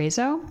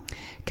Valparaiso,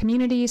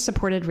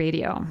 community-supported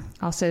radio,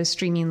 also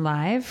streaming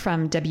live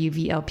from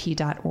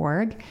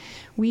WVLP.org.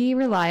 We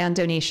rely on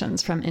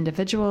donations from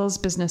individuals,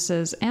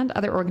 businesses, and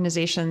other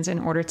organizations in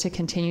order to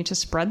continue to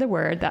spread the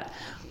word that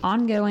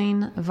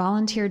ongoing,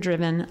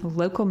 volunteer-driven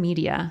local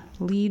media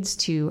leads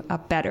to a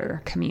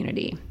better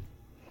community.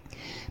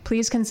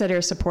 Please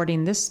consider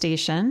supporting this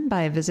station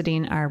by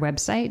visiting our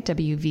website,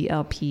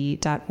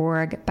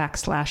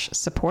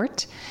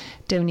 wvlp.org/support.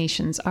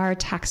 Donations are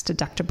tax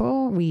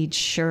deductible. We'd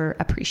sure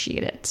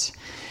appreciate it.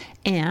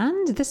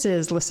 And this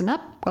is Listen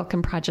Up,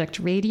 Welcome Project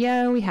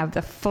Radio. We have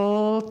the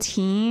full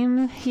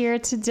team here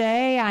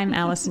today. I'm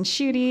Allison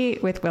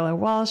Schutte with Willow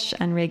Walsh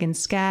and Reagan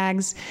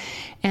Skaggs.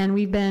 And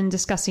we've been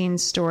discussing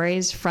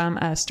stories from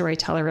a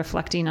storyteller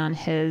reflecting on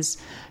his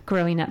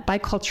growing up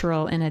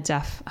bicultural in a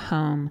deaf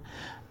home.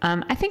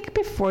 I think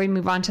before we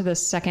move on to the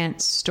second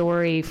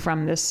story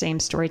from this same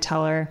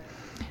storyteller,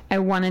 I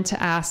wanted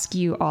to ask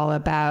you all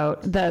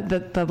about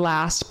the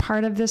last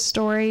part of this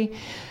story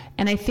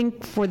And I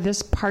think for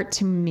this part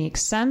to make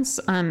sense,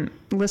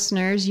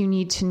 listeners, you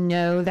need to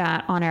know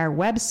that on our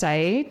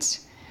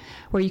website,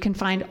 where you can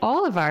find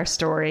all of our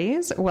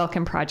stories,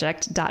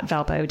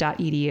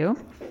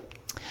 welcomeproject.valpo.edu,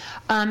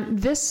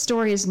 this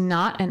story is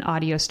not an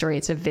audio story,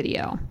 it's a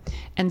video.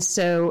 And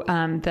so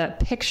the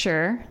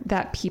picture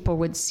that people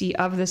would see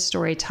of the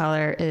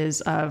storyteller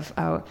is of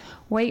a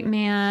white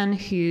man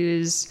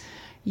who's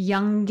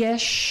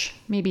youngish,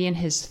 maybe in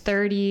his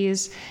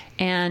 30s.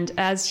 And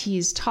as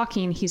he's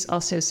talking, he's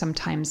also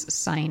sometimes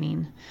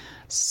signing.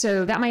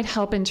 So that might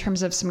help in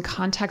terms of some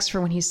context for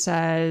when he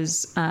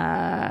says,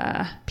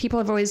 people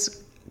have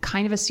always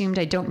kind of assumed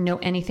I don't know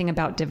anything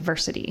about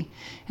diversity.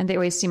 And they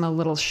always seem a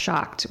little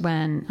shocked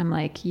when I'm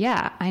like,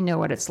 yeah, I know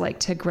what it's like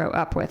to grow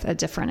up with a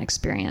different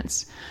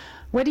experience.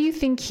 What do you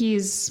think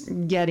he's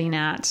getting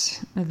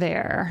at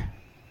there?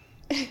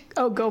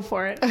 Oh, go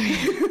for it.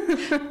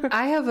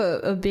 I have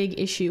a big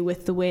issue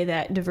with the way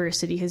that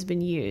diversity has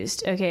been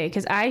used. Okay,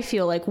 because I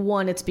feel like,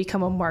 one, it's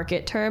become a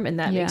market term, and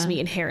that makes me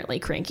inherently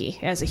cranky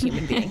as a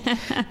human being.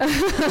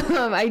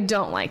 I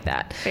don't like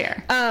that.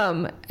 Fair.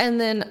 And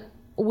then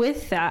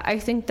with that, I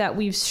think that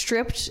we've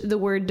stripped the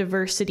word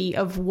diversity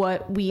of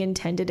what we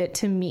intended it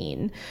to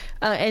mean.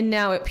 And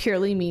now it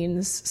purely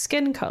means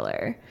skin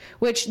color,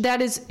 which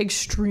that is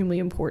extremely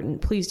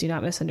important. Please do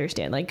not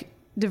misunderstand. Like,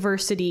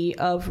 diversity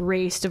of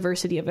race,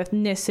 diversity of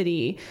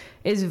ethnicity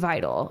is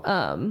vital.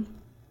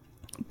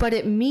 But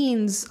it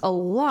means a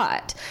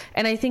lot.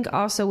 And I think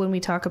also when we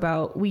talk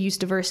about, we use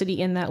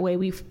diversity in that way,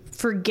 we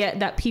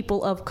forget that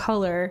people of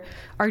color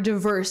are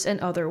diverse in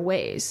other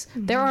ways.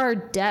 Mm-hmm. There are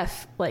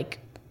deaf, like,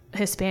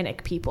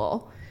 Hispanic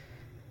people.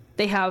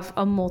 They have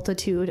a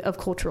multitude of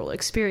cultural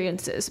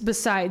experiences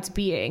besides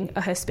being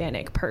a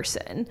Hispanic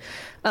person.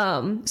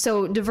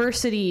 So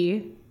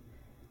diversity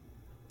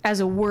as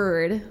a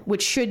word,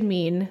 which should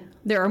mean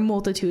there are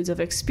multitudes of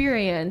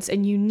experience,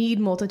 and you need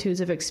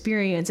multitudes of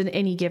experience in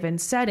any given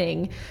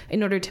setting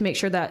in order to make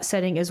sure that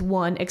setting is,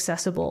 one,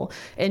 accessible,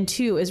 and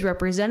two, is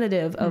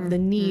representative of the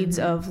needs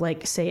of,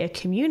 like, say, a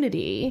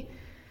community.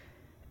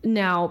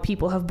 Now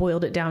people have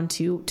boiled it down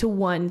to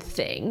one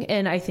thing,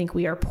 and I think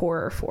we are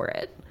poorer for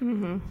it.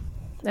 Mm-hmm.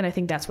 And I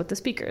think that's what the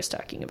speaker is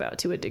talking about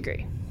to a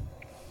degree.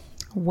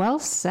 Well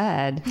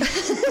said.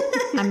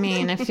 I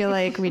mean, I feel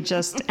like we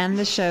just end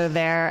the show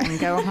there and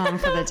go home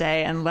for the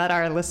day and let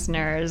our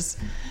listeners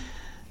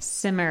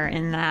simmer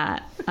in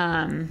that.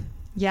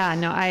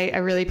 I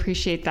really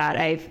appreciate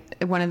that.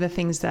 One of the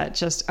things that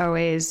just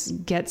always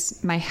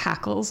gets my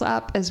hackles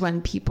up is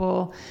when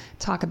people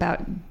talk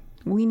about,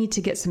 we need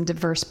to get some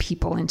diverse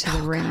people into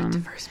the room. God,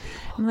 diverse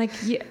people. I'm like,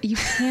 you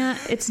can't,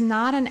 it's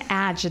not an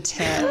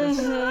adjective.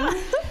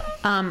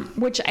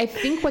 Which I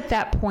think what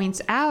that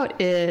points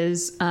out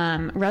is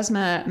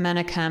Resmaa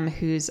Menakem,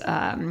 who's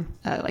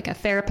like a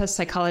therapist,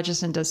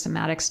 psychologist, and does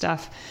somatic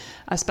stuff,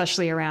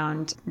 especially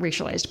around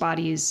racialized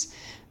bodies,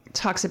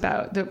 talks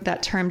about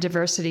that term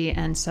diversity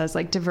and says,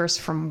 like, diverse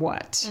from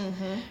what?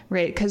 Mm-hmm.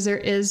 Right? Because there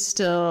is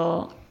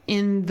still,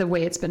 in the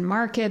way it's been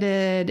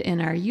marketed, in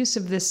our use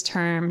of this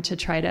term to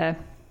try to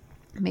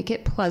make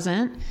it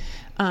pleasant,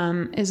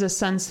 is a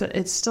sense that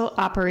it's still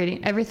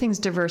operating, everything's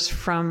diverse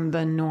from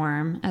the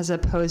norm, as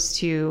opposed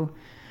to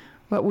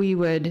what we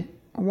would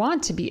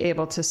want to be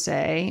able to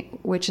say,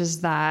 which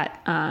is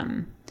that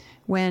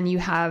when you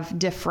have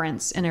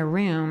difference in a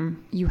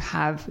room, you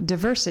have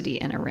diversity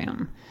in a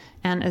room.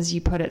 And as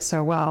you put it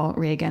so well,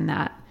 Reagan,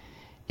 that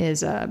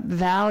is a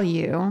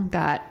value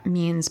that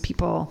means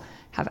people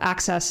have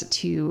access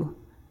to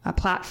a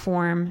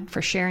platform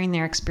for sharing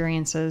their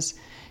experiences.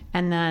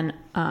 And then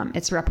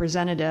it's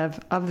representative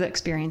of the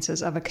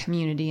experiences of a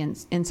community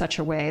in such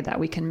a way that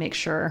we can make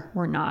sure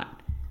we're not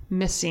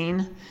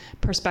missing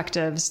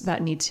perspectives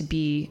that need to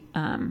be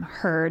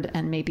heard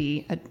and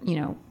maybe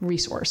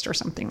resourced or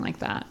something like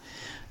that.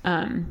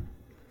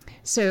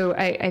 So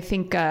I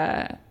think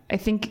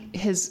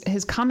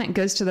his comment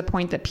goes to the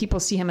point that people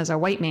see him as a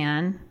white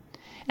man,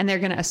 and they're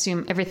going to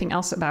assume everything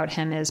else about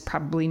him is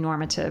probably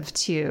normative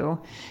too.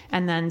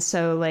 And then,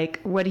 so, like,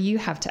 what do you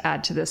have to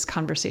add to this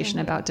conversation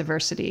about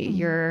diversity? Mm-hmm.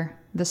 You're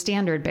the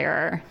standard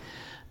bearer.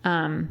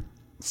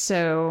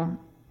 So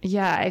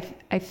yeah,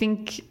 I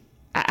think,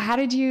 how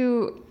did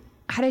you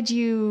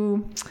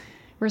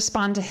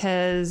respond to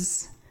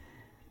his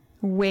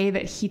way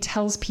that he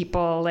tells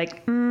people,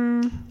 like,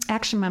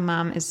 actually, my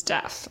mom is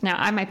deaf? Now,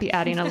 I might be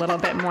adding a little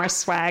bit more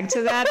swag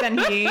to that than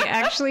he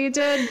actually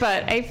did,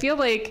 but I feel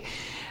like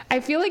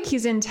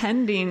he's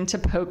intending to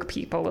poke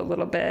people a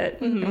little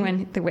bit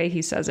when the way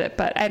he says it.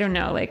 But I don't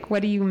know, like,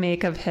 what do you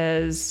make of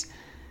his,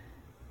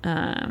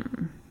 I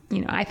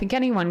think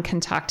anyone can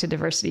talk to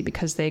diversity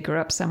because they grew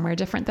up somewhere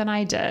different than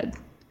I did.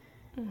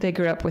 They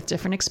grew up with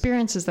different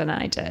experiences than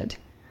I did.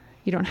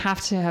 You don't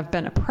have to have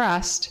been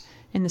oppressed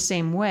in the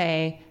same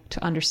way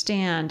to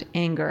understand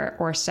anger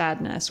or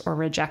sadness or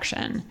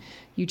rejection.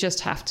 You just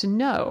have to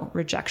know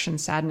rejection,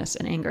 sadness,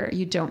 and anger.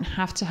 You don't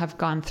have to have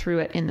gone through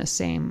it in the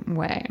same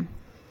way.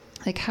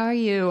 Like, how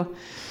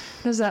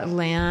does that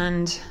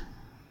land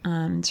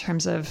in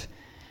terms of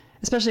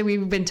especially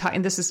we've been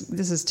talking, this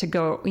is to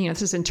go,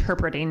 this is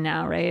interpreting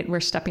now, right? We're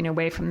stepping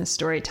away from the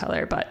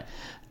storyteller, but,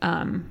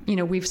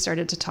 we've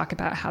started to talk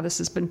about how this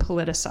has been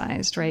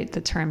politicized, right? The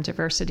term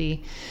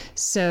diversity.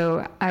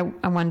 So I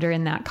wonder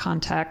in that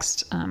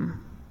context,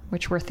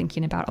 which we're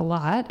thinking about a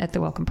lot at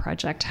the Welcome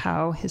Project,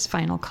 how his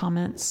final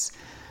comments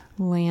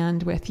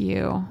land with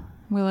you.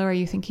 Willow, are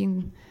you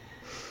thinking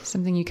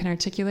something you can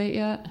articulate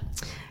yet?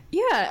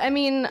 Yeah, I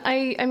mean,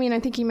 I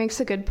think he makes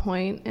a good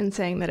point in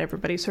saying that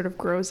everybody sort of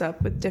grows up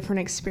with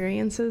different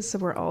experiences, so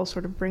we're all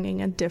sort of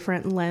bringing a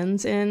different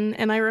lens in.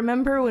 And I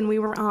remember when we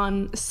were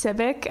on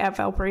Civic at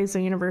Valparaiso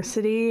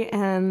University,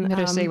 and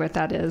better say what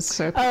that is.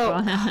 So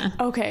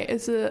okay,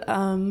 it's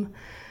a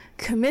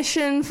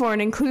Commission for an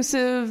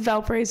Inclusive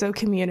Valparaiso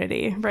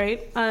Community,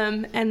 right?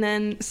 And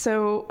then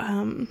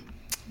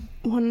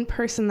one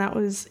person that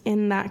was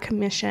in that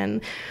commission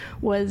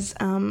was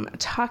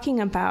talking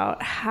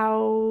about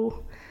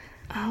how.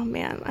 Oh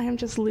man, I am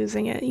just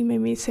losing it. You made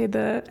me say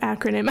the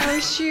acronym. Oh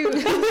shoot.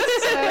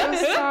 I'm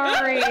so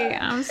sorry.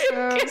 I'm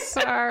so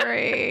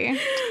sorry.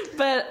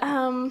 But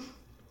oh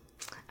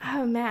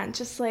man,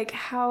 just like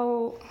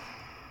how I'm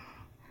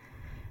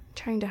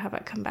trying to have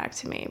it come back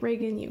to me.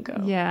 Reagan, you go.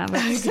 Yeah,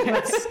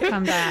 let's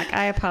come back.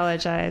 I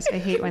apologize. I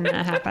hate when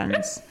that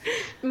happens.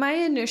 My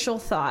initial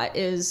thought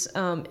is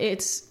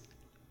it's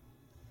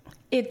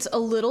a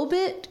little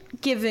bit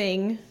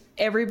giving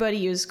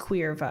everybody is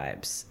queer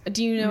vibes.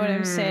 Do you know what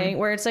I'm saying?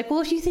 Where it's like,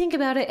 well, if you think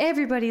about it,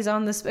 everybody's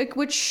on this,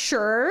 which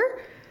sure,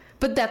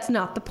 but that's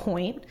not the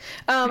point.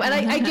 And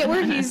I get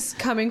where he's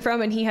coming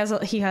from, and he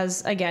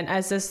has again,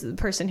 as this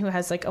person who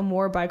has like a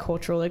more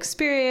bicultural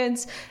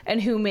experience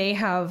and who may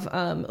have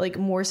like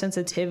more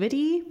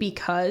sensitivity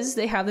because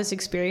they have this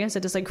experience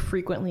that is like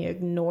frequently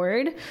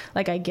ignored.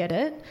 Like I get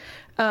it,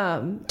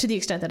 to the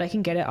extent that I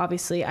can get it.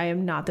 Obviously, I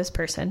am not this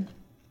person.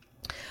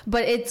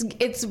 But it's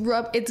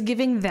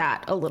giving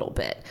that a little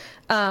bit.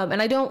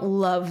 And I don't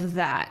love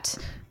that.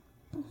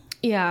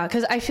 Yeah,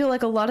 because I feel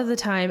like a lot of the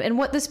time, and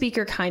what the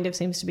speaker kind of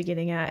seems to be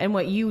getting at, and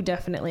what you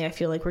definitely, I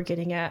feel like we're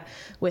getting at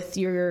with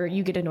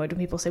you get annoyed when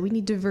people say we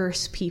need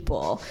diverse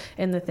people.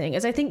 And the thing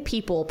is, I think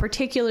people,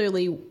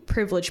 particularly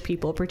privileged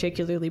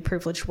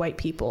white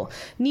people,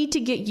 need to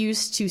get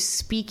used to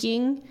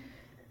speaking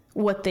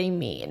what they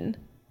mean.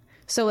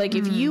 So like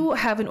if you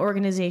have an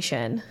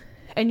organization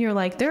and you're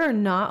like, there are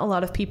not a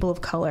lot of people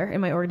of color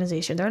in my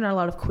organization. There are not a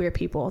lot of queer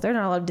people. There are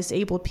not a lot of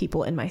disabled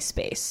people in my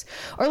space.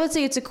 Or let's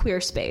say it's a queer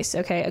space,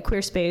 okay? A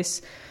queer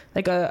space,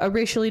 like a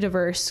racially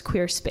diverse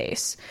queer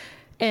space.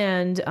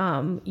 And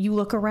you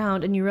look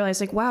around and you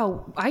realize like,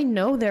 wow, I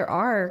know there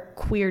are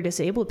queer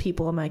disabled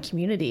people in my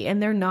community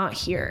and they're not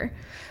here.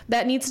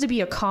 That needs to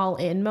be a call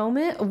in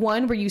moment.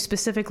 One, where you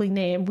specifically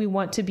name, we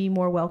want to be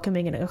more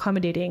welcoming and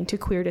accommodating to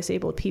queer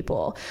disabled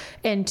people.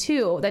 And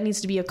two, that needs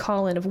to be a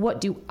call in of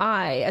what do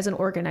I as an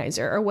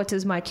organizer, or what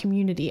does my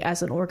community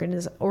as an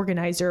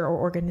organizer or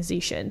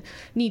organization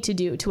need to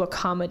do to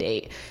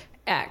accommodate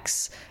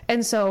X?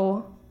 And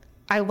so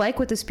I like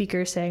what the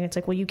speaker is saying. It's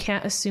like, well, you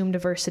can't assume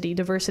diversity.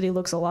 Diversity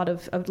looks a lot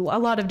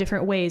of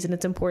different ways, and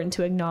it's important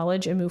to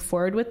acknowledge and move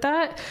forward with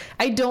that.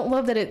 I don't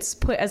love that it's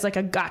put as like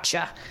a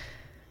gotcha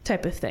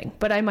type of thing,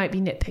 but I might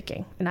be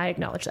nitpicking, and I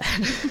acknowledge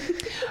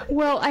that.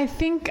 Well, I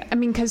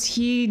mean, because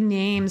he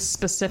names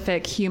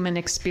specific human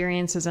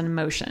experiences and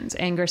emotions,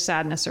 anger,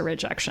 sadness, or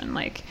rejection.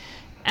 Like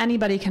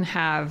anybody can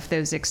have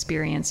those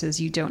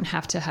experiences. You don't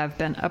have to have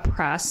been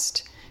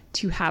oppressed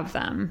to have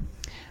them.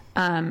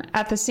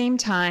 At the same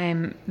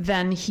time,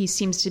 then he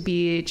seems to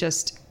be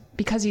just,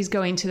 because he's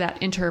going to that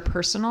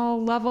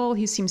interpersonal level,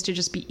 he seems to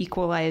just be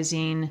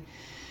equalizing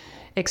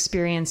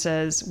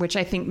experiences, which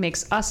I think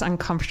makes us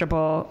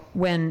uncomfortable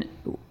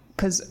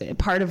because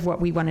part of what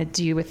we want to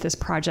do with this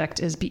project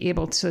is be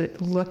able to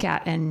look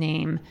at and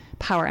name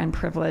power and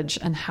privilege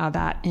and how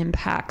that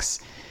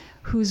impacts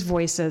whose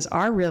voices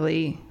are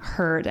really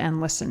heard and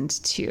listened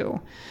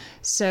to.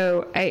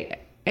 So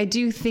I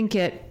do think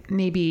it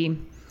maybe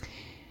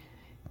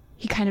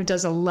he kind of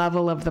does a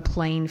level of the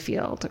playing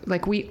field.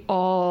 Like we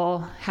all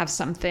have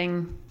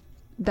something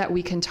that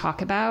we can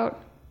talk about.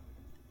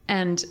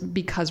 And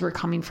because we're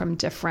coming from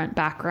different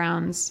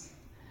backgrounds,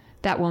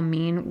 that will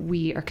mean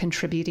we are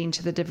contributing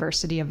to the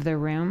diversity of the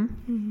room.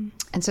 Mm-hmm.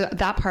 And so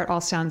that part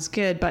all sounds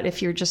good. But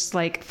if you're just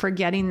like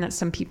forgetting that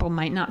some people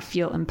might not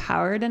feel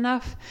empowered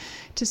enough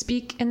to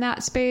speak in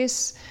that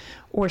space,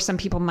 or some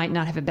people might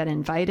not have been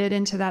invited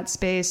into that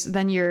space,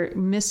 then you're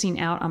missing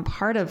out on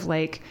part of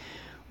like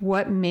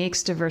what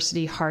makes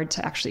diversity hard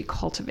to actually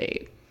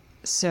cultivate.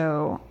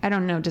 So I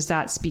don't know, does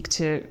that speak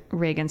to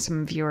Reagan,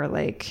 some of your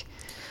like,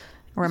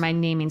 or am I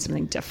naming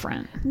something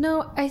different?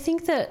 No, I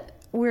think that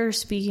we're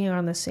speaking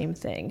on the same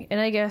thing. And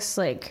I guess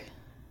like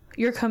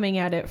you're coming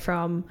at it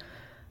from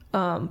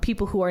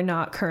people who are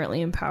not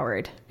currently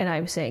empowered. And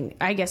I'm saying,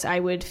 I guess I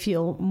would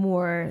feel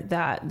more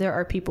that there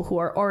are people who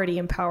are already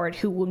empowered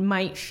who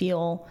might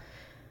feel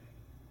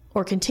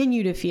or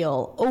continue to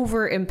feel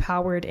over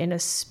empowered in a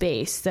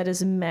space that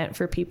is meant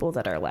for people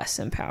that are less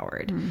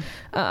empowered.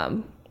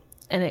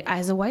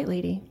 as a white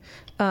lady,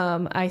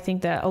 I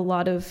think that a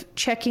lot of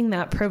checking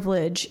that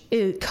privilege,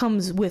 it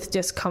comes with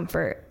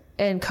discomfort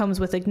and comes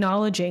with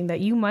acknowledging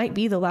that you might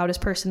be the loudest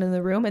person in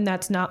the room, and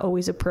that's not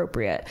always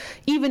appropriate.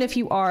 Even if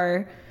you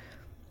are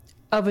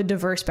of a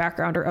diverse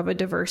background or of a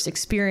diverse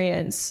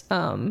experience,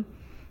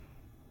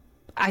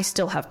 I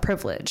still have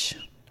privilege.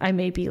 I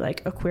may be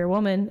like a queer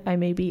woman. I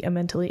may be a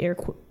mentally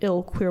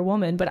ill queer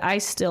woman, but I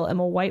still am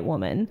a white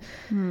woman.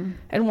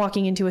 And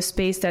walking into a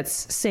space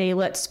that's, say,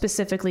 let's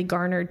specifically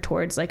garnered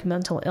towards like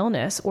mental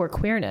illness or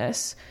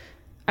queerness,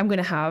 I'm going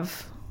to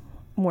have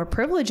more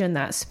privilege in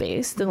that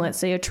space than, let's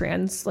say, a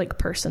trans like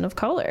person of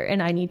color.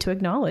 And I need to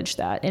acknowledge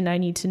that. And I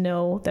need to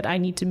know that I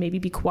need to maybe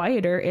be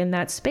quieter in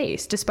that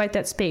space, despite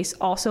that space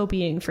also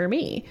being for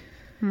me.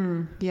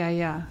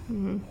 Yeah.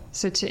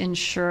 So to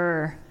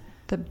ensure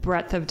the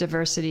breadth of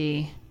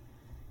diversity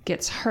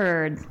gets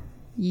heard,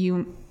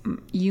 you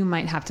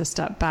might have to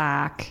step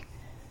back,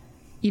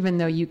 even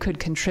though you could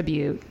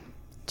contribute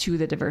to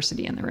the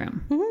diversity in the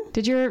room.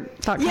 Did your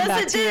thought come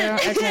back to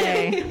you?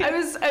 Okay. I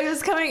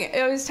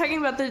was talking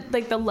about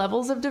the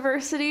levels of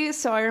diversity.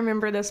 So I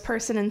remember this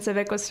person in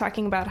Civic was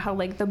talking about how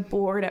like the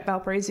board at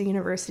Valparaiso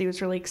University was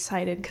really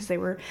excited because they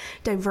were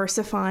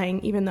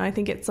diversifying, even though I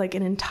think it's like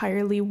an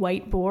entirely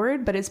white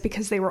board, but it's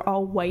because they were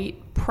all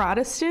white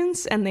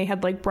Protestants and they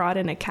had like brought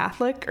in a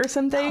Catholic or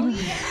something.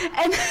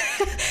 And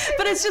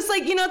but it's just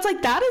like, it's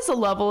like that is a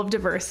level of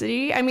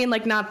diversity. I mean,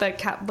 like not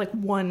that like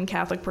one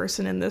Catholic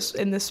person in this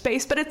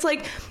space, but it's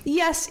like,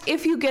 yes,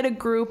 if you get a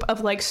group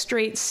of like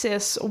straight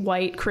cis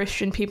white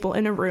Christian people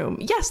in a room,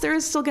 yes, there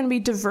is still going to be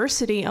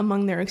diversity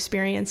among their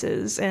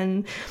experiences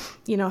and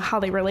how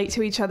they relate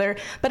to each other.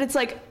 But it's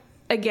like,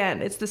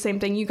 again, it's the same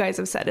thing you guys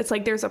have said. It's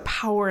like there's a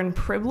power and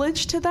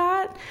privilege to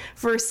that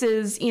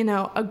versus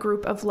a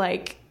group of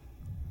like,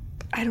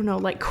 I don't know,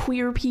 like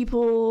queer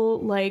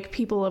people, like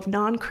people of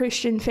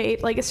non-Christian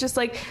faith. Like it's just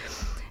like,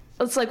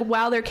 it's like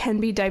while there can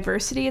be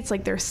diversity, it's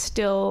like there's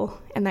still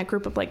in that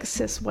group of like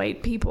cis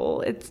white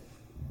people, it's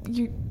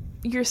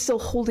you're still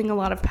holding a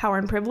lot of power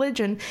and privilege.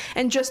 And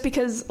just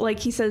because, like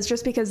he says,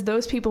 just because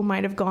those people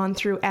might have gone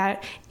through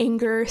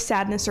anger,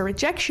 sadness, or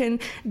rejection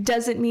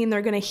doesn't mean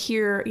they're going to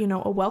hear,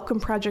 a Welcome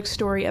Project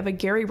story of a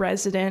Gary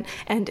resident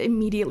and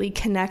immediately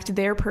connect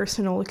their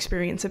personal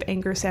experience of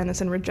anger,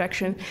 sadness, and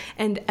rejection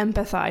and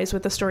empathize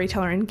with the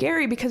storyteller in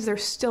Gary, because they're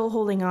still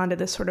holding on to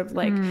this sort of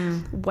like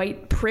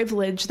white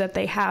privilege that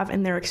they have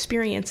in their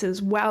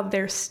experiences while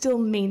they're still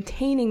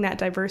maintaining that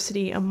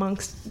diversity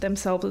amongst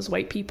themselves as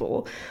white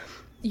people.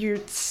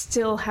 You're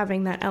still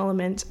having that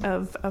element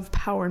of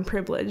power and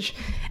privilege.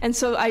 And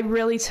so I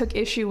really took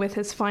issue with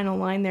his final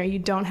line there. You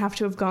don't have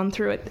to have gone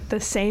through it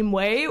the same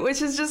way,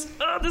 which is just,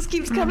 this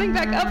keeps coming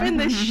back up in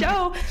this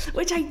show,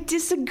 which I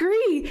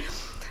disagree.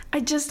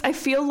 I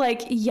feel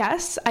like,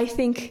 yes, I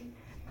think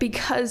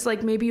because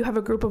like maybe you have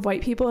a group of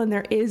white people and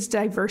there is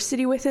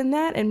diversity within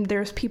that, and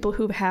there's people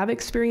who have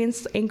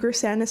experienced anger,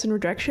 sadness, and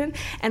rejection.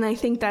 And I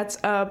think that's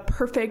a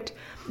perfect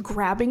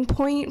grabbing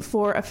point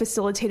for a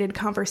facilitated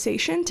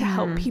conversation to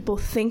help people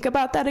think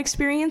about that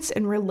experience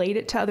and relate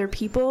it to other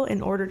people in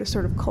order to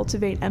sort of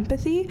cultivate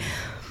empathy.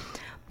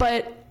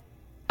 But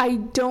I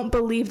don't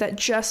believe that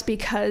just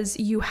because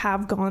you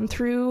have gone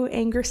through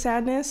anger,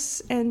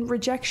 sadness, and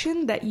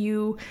rejection that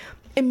you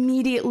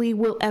immediately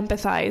will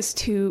empathize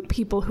to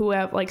people who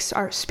have like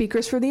are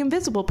speakers for the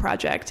Invisible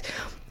Project,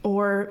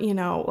 or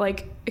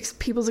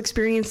people's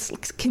experience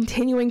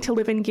continuing to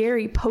live in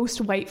Gary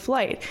post white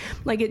flight.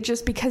 Like it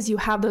just because you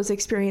have those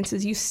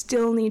experiences, you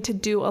still need to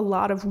do a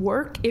lot of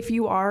work if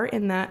you are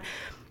in that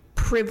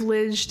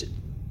privileged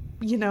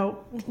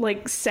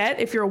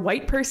set. If you're a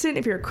white person,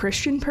 if you're a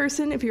Christian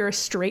person, if you're a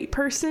straight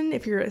person,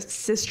 if you're a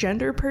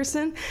cisgender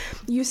person,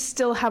 you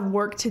still have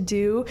work to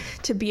do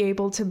to be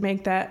able to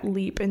make that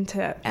leap and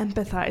to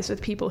empathize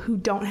with people who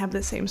don't have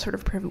the same sort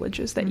of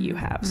privileges that you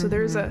have. So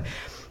there's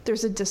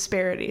a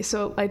disparity.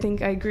 So I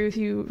think I agree with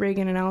you,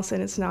 Reagan and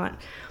Allison. It's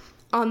not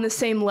on the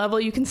same level.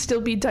 You can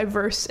still be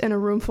diverse in a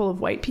room full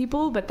of white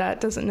people, but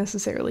that doesn't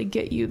necessarily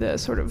get you the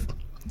sort of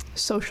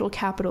social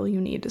capital you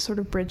need to sort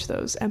of bridge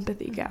those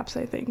empathy gaps,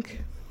 I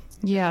think.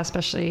 Yeah,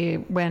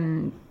 especially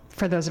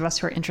for those of us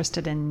who are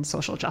interested in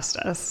social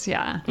justice.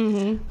 Yeah.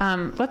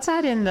 Let's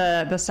add in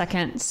the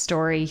second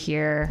story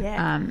here.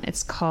 Yeah.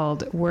 It's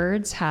called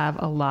Words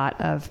Have a Lot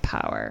of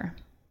Power.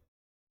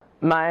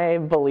 My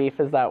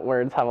belief is that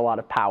words have a lot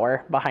of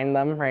power behind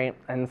them, right?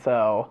 And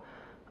so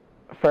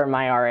for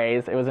my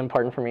RAs, it was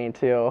important for me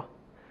to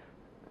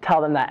tell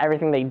them that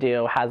everything they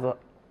do has a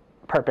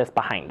purpose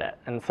behind it.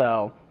 And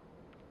so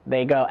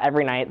they go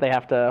every night, they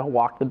have to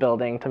walk the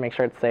building to make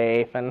sure it's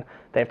safe, and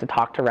they have to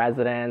talk to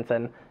residents,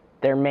 and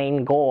their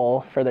main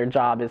goal for their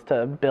job is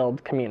to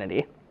build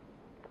community.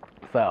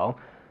 So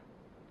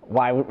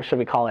why should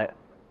we call it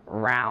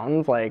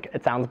rounds? Like,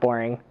 it sounds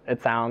boring,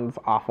 it sounds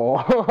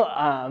awful.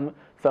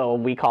 So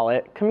we call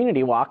it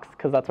community walks,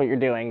 because that's what you're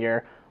doing.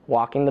 You're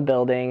walking the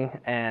building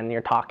and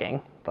you're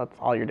talking. That's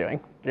all you're doing.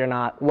 You're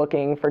not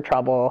looking for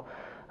trouble,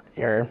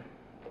 you're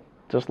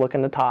just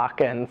looking to talk.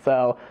 And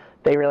so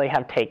they really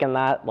have taken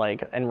that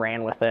and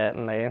ran with it,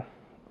 and they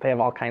they have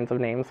all kinds of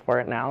names for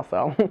it now.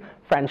 So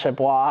friendship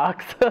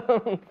walks,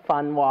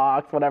 fun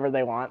walks, whatever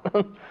they want.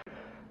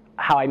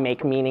 How I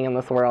make meaning in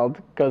this world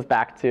goes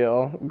back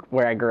to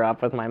where I grew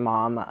up with my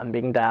mom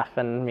being deaf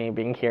and me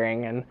being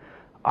hearing, and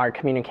our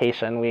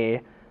communication,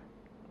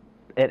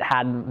 it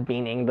had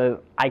meaning.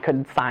 I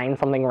could sign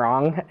something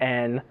wrong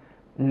and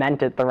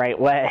meant it the right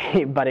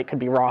way, but it could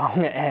be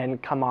wrong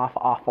and come off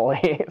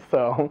awfully.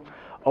 So,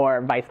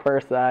 or vice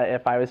versa,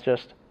 if I was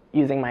just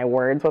using my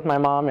words with my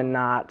mom and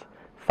not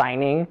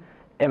signing,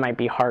 it might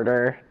be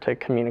harder to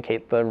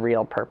communicate the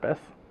real purpose.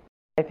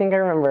 I think I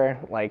remember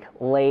like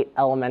late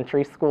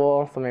elementary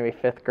school, so maybe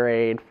 5th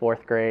grade,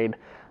 4th grade,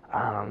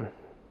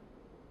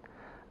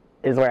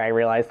 is where I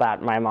realized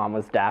that my mom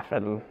was deaf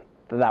and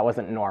that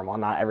wasn't normal.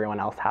 Not everyone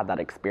else had that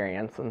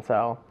experience. And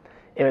so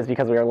it was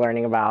because we were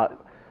learning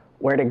about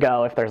where to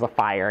go if there's a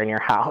fire in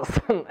your house.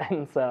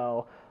 And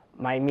so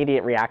my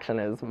immediate reaction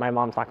is my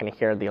mom's not going to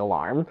hear the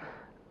alarm.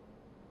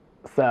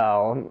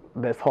 So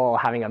this whole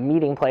having a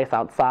meeting place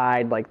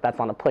outside, like that's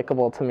not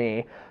applicable to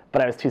me.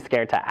 But I was too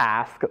scared to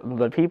ask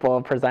the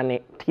people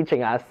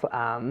teaching us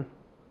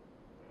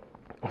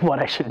what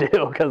I should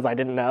do, because I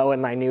didn't know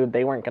and I knew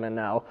they weren't going to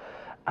know.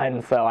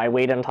 And so I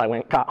waited until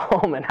I got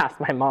home and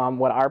asked my mom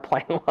what our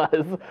plan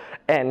was.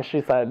 And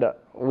she said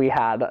we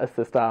had a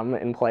system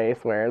in place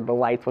where the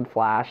lights would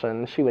flash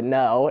and she would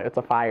know it's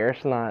a fire.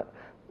 She's not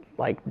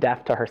like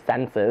deaf to her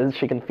senses.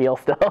 She can feel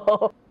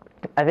still.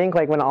 I think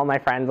like when all my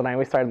friends and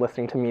we started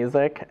listening to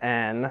music,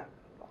 and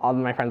all of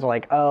my friends were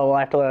like, oh, well, I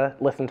have to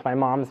listen to my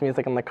mom's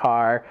music in the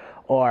car,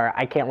 or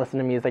I can't listen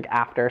to music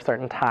after a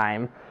certain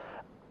time.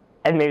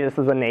 And maybe this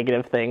is a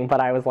negative thing,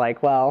 but I was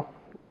like, well,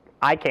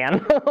 I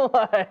can.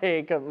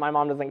 Like, my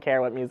mom doesn't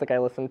care what music I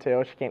listen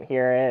to. She can't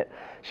hear it.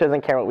 She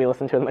doesn't care what we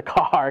listen to in the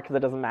car because it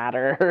doesn't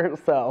matter.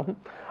 So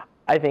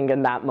I think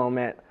in that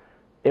moment,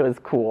 it was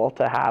cool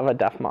to have a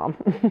deaf mom,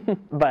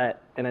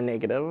 but in a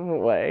negative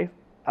way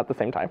at the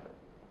same time.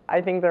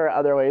 I think there are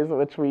other ways in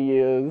which we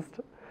used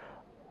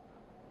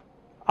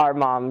our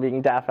mom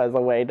being deaf as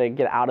a way to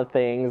get out of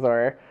things,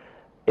 or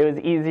it was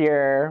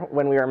easier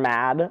when we were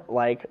mad,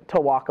 like to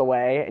walk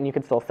away and you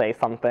could still say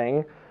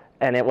something,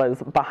 and it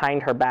was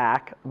behind her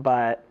back,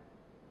 but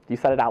you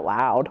said it out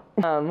loud.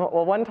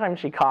 Well, one time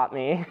she caught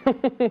me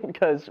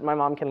because my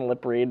mom can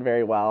lip read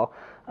very well.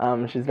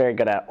 She's very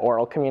good at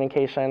oral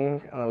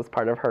communication. That was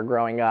part of her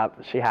growing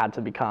up. She had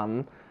to be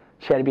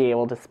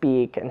able to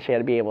speak, and she had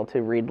to be able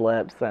to read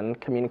lips and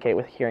communicate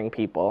with hearing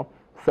people.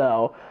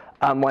 So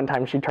one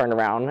time she turned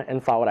around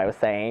and saw what I was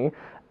saying,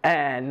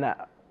 and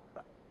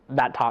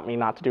that taught me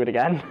not to do it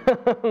again.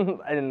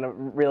 I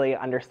didn't really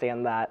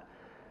understand that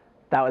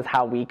was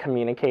how we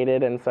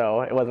communicated, and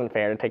so it wasn't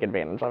fair to take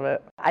advantage of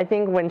it. I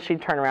think when she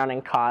turned around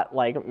and caught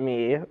like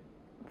me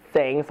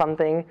saying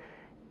something,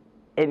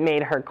 it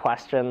made her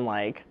question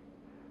like,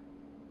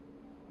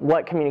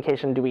 what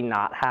communication do we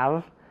not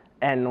have,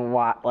 and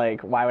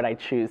why would I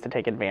choose to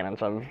take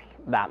advantage of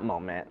that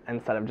moment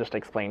instead of just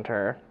explain to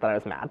her that I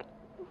was mad?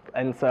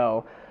 And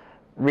so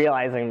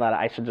realizing that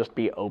I should just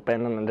be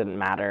open, and it didn't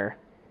matter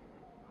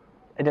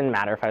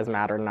if I was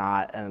mad or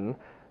not, and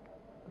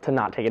to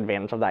not take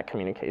advantage of that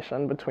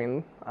communication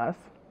between us.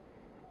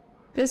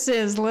 This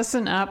is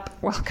Listen Up,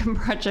 Welcome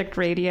Project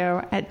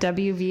Radio at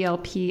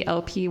WVLP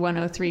LP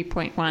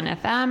 103.1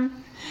 FM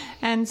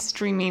and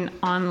streaming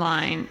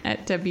online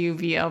at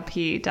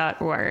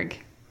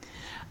WVLP.org.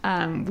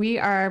 We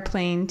are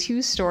playing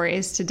 2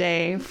 stories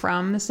today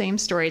from the same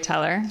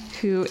storyteller,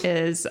 who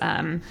is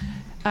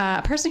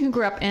a person who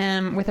grew up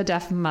with a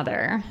deaf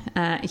mother.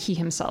 He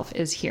himself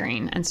is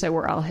hearing, and so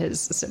we're all his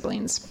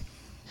siblings.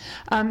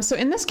 So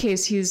in this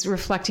case, he's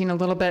reflecting a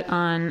little bit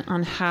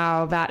on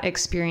how that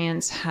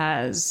experience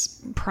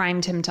has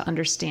primed him to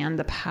understand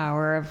the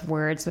power of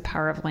words, the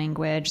power of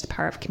language, the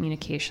power of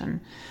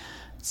communication.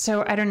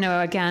 So I don't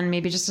know, again,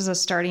 maybe just as a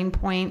starting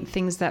point,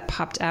 things that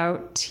popped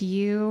out to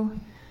you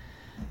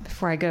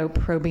before I go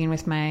probing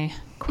with my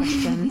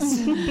questions.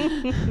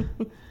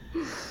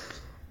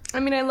 I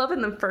mean, I love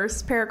in the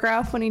first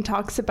paragraph when he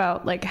talks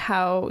about like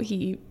how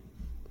he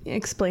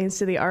explains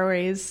to the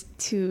RAs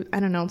to, I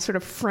don't know, sort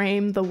of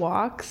frame the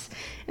walks,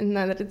 and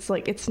that it's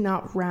like, it's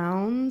not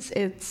rounds,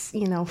 it's,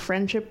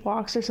 friendship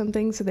walks or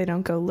something, so they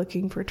don't go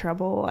looking for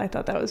trouble. I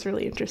thought that was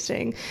really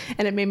interesting.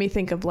 And it made me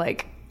think of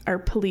like our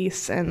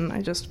police, and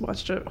I just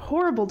watched a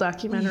horrible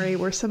documentary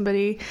where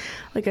somebody,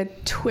 like a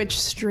Twitch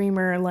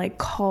streamer, like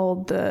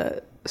called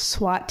the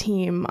SWAT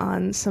team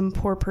on some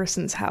poor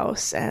person's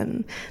house,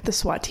 and the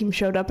SWAT team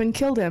showed up and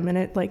killed him, and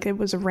it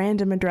was a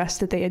random address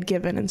that they had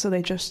given, and so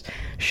they just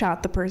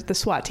shot the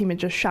SWAT team had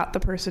just shot the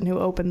person who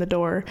opened the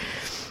door.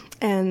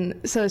 And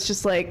so it's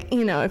just like,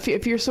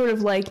 if you're sort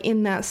of like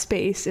in that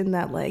space, in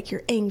that like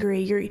you're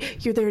angry,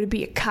 you're there to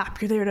be a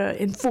cop, you're there to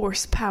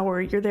enforce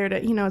power, you're there to,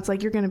 it's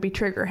like you're going to be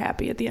trigger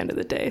happy at the end of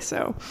the day.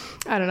 So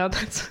I don't know,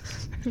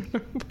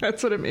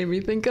 that's what it made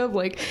me think of.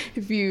 Like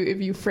if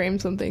you frame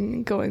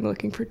something going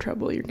looking for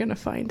trouble, you're going to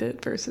find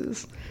it,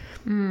 versus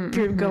If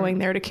you're going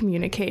there to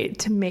communicate,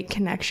 to make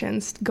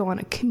connections, to go on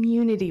a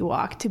community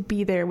walk, to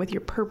be there with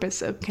your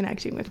purpose of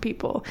connecting with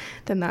people,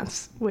 then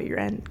that's what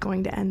you're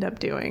going to end up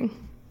doing.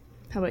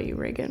 How about you,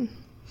 Reagan?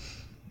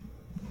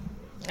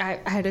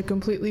 I had a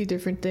completely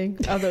different thing.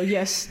 Although,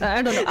 yes,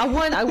 I don't know.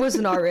 One, I was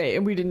an RA,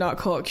 and we did not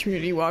call it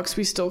community walks.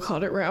 We still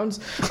called it rounds.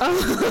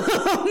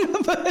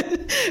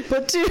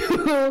 But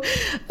two,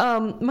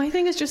 my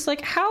thing is just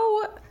like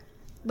how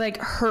like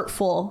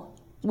hurtful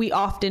we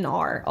often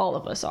are, all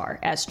of us are,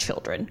 as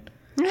children.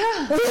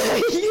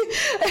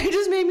 It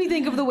just made me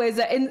think of the ways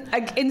that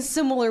in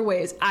similar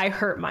ways I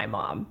hurt my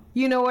mom.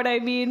 You know what I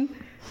mean?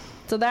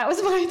 So that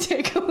was my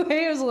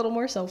takeaway. It was a little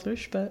more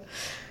selfish, but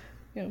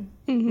yeah.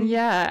 Mm-hmm.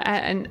 Yeah,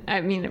 and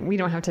I mean, we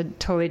don't have to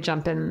totally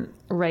jump in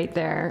right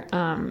there,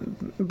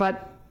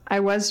 but I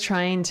was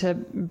trying to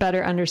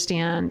better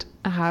understand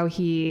how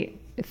he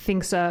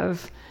thinks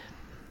of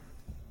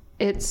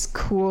it's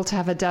cool to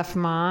have a deaf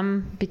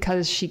mom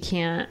because she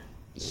can't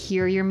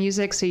hear your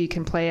music, so you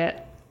can play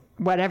it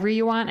whatever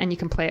you want and you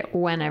can play it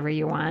whenever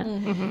you want.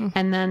 Mm-hmm.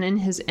 And then in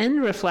his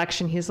end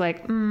reflection, he's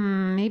like,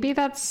 maybe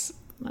that's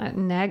a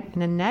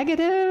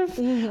negative.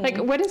 Mm-hmm. Like,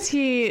 what is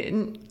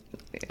he?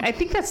 I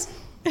think that's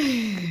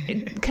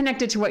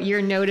connected to what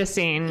you're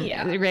noticing,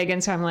 Reagan.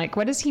 So I'm like,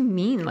 what does he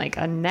mean? Like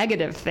a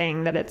negative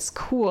thing that it's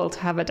cool to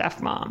have a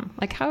deaf mom?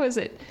 Like, how is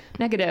it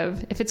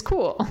negative if it's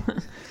cool?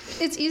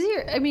 It's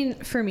easier. I mean,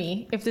 for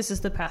me, if this is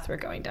the path we're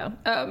going down,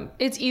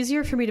 it's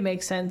easier for me to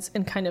make sense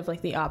in kind of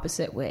like the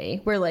opposite way,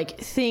 where like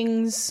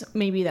things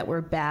maybe that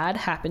were bad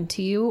happened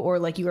to you, or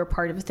like you were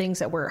part of things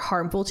that were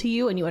harmful to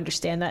you and you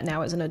understand that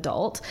now as an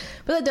adult.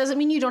 But that doesn't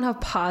mean you don't have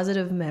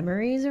positive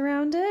memories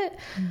around it.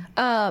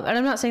 And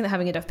I'm not saying that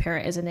having a deaf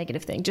parent is a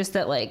negative thing, just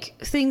that like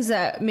things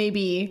that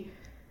maybe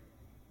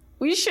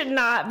we should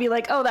not be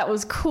like, oh, that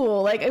was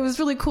cool. Like, it was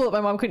really cool that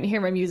my mom couldn't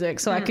hear my music,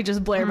 so I could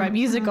just blare my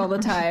music all the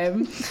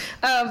time.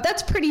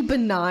 That's pretty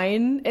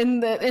benign in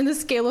the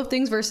scale of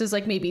things versus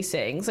like maybe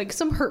saying like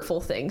some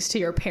hurtful things to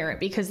your parent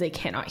because they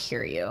cannot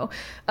hear you.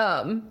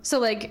 So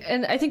like,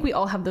 and I think we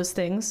all have those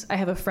things. I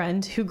have a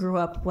friend who grew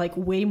up like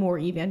way more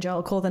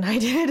evangelical than I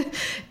did.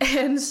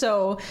 And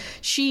so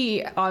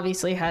she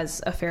obviously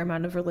has a fair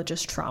amount of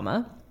religious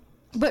trauma.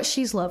 But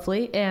she's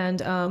lovely, and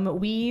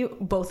we,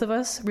 both of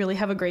us, really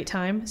have a great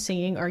time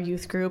singing our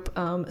youth group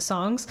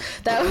songs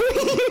that we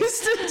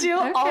used to do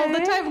all the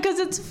time because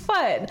it's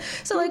fun.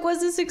 So, like, was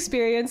this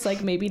experience,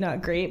 like, maybe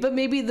not great, but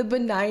maybe the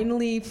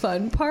benignly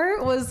fun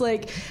part was,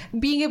 like,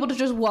 being able to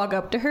just walk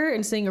up to her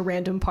and sing a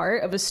random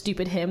part of a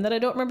stupid hymn that I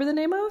don't remember the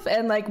name of,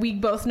 and, like, we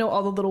both know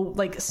all the little,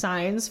 like,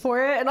 signs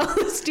for it and all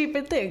the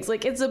stupid things.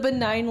 Like, it's a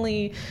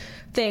benignly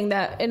thing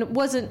that, and it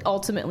wasn't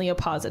ultimately a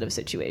positive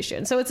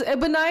situation. So it's a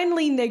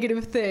benignly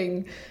negative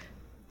thing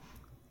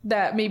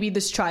that maybe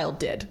this child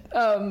did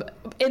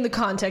in the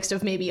context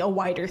of maybe a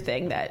wider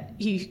thing that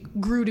he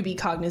grew to be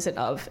cognizant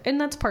of. And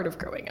that's part of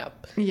growing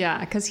up. Yeah,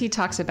 because he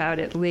talks about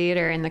it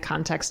later in the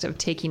context of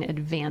taking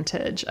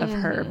advantage of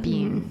her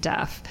being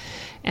deaf.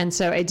 And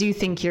so I do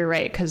think you're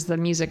right, because the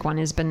music one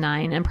is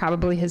benign, and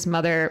probably his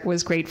mother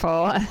was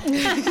grateful.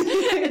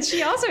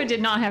 She also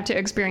did not have to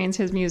experience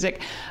his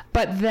music.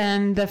 But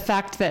then the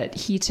fact that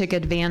he took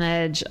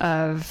advantage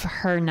of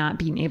her not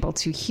being able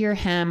to hear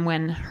him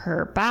when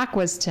her back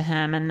was to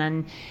him, and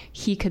then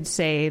he could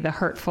say the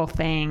hurtful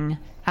thing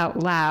out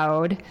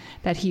loud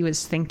that he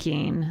was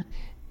thinking.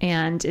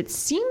 And it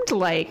seemed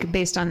like,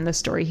 based on the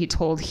story he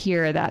told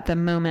here, that the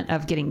moment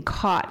of getting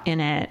caught in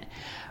it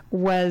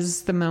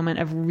was the moment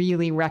of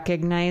really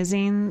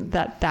recognizing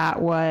that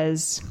that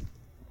was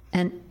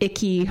an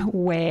icky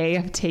way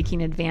of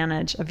taking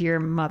advantage of your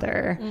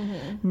mother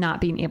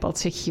not being able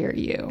to hear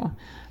you.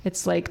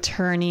 It's like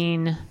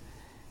turning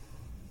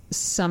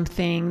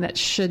something that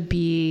should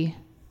be,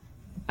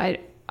 I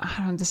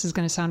don't know, this is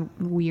going to sound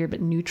weird,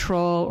 but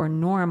neutral or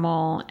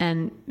normal,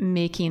 and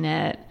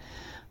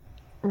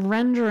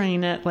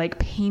rendering it like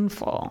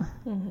painful,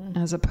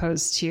 as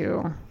opposed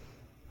to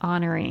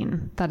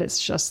honoring that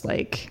it's just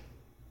like,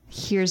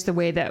 here's the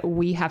way that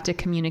we have to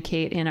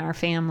communicate in our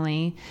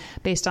family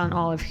based on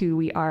all of who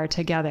we are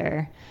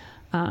together.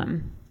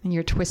 And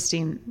you're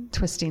twisting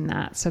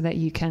that so that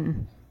you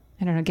can,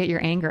 I don't know, get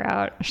your anger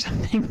out or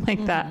something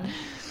like that.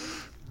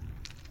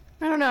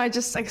 I don't know. I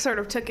sort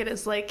of took it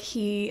as like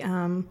he,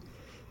 in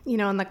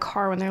the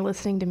car when they're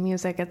listening to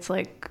music, it's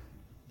like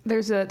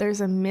there's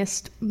a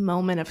missed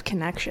moment of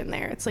connection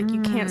there. It's like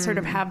you can't sort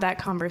of have that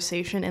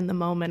conversation in the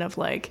moment of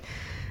like,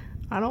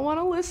 I don't want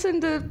to listen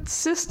to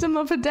System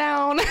of a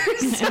Down or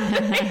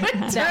something.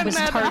 That was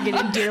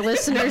targeted, dear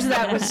listeners.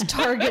 That was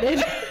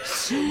targeted.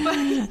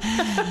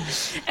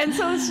 And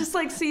so it's just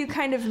like, so you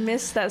kind of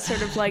miss that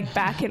sort of like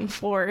back and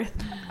forth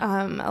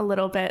a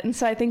little bit. And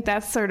so I think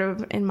that's sort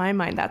of, in my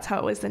mind, that's how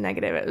it was the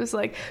negative. It was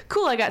like,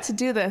 cool, I got to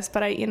do this,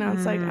 but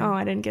it's like, oh,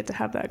 I didn't get to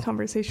have that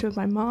conversation with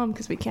my mom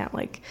because we can't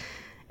like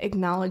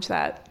acknowledge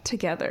that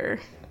together.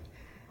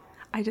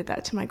 I did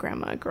that to my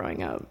grandma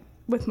growing up.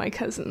 With my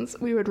cousins,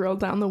 we would roll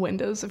down the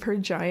windows of her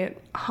giant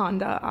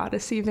Honda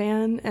Odyssey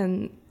van,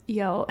 and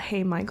yell,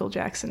 "Hey, Michael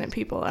Jackson" at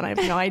people, and I have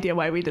no idea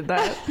why we did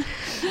that.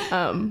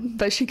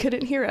 But she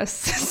couldn't hear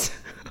us.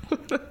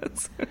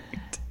 That's right.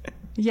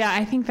 Yeah,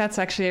 I think that's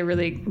actually a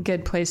really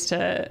good place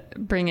to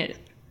bring it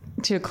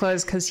to a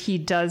close, because he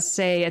does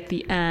say at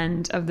the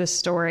end of the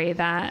story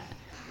that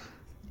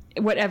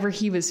whatever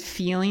he was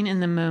feeling in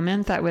the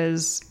moment that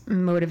was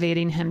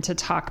motivating him to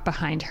talk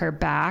behind her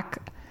back,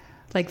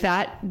 like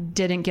that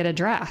didn't get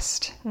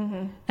addressed.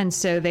 Mm-hmm. And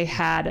so they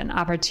had an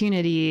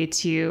opportunity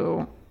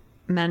to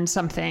mend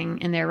something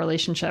in their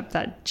relationship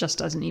that just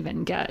doesn't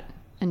even get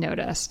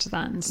noticed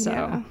then. So,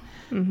 yeah.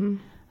 Mm-hmm.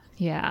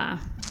 Yeah.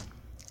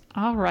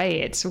 All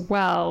right.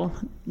 Well,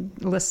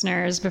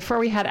 listeners, before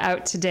we head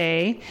out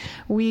today,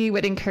 we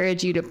would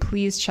encourage you to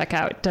please check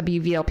out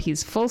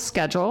WVLP's full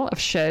schedule of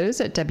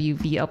shows at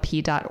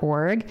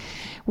WVLP.org.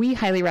 We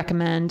highly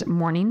recommend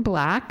Morning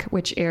Black,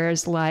 which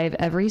airs live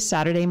every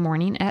Saturday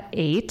morning at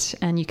 8,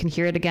 and you can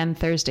hear it again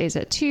Thursdays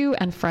at 2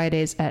 and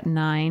Fridays at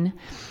 9.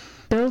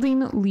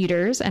 Building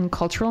Leaders and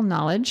Cultural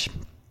Knowledge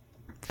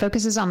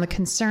focuses on the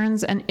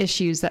concerns and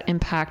issues that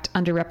impact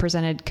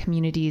underrepresented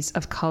communities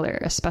of color,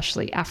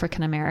 especially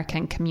African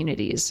American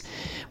communities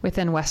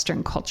within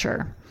Western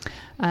culture.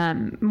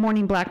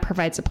 Morning Black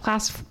provides a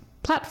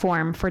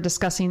platform for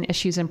discussing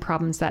issues and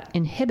problems that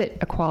inhibit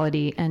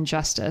equality and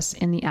justice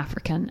in the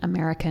African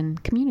American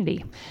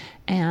community.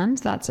 And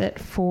that's it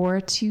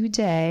for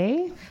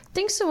today.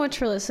 Thanks so much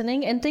for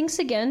listening, and thanks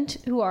again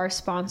to our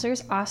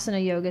sponsors,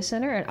 Asana Yoga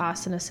Center at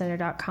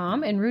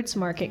asanacenter.com and Roots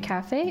Market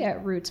Cafe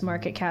at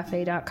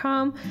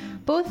rootsmarketcafe.com.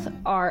 Both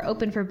are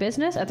open for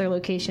business at their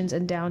locations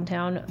in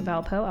downtown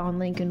Valpo on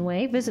Lincoln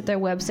Way. Visit their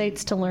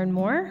websites to learn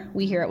more.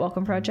 We here at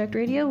Welcome Project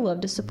Radio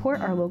love to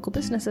support our local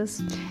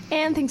businesses.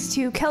 And thanks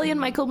to Kelly and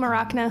Michael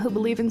Maracna, who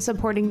believe in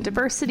supporting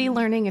diversity,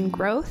 learning, and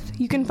growth.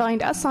 You can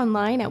find us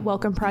online at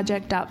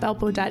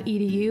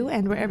welcomeproject.valpo.edu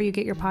and wherever you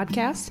get your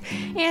podcasts.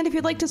 And if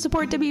you'd like to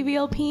support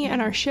WVLP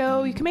and our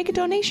show, you can make a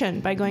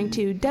donation by going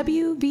to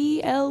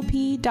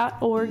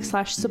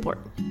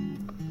wvlp.org/support.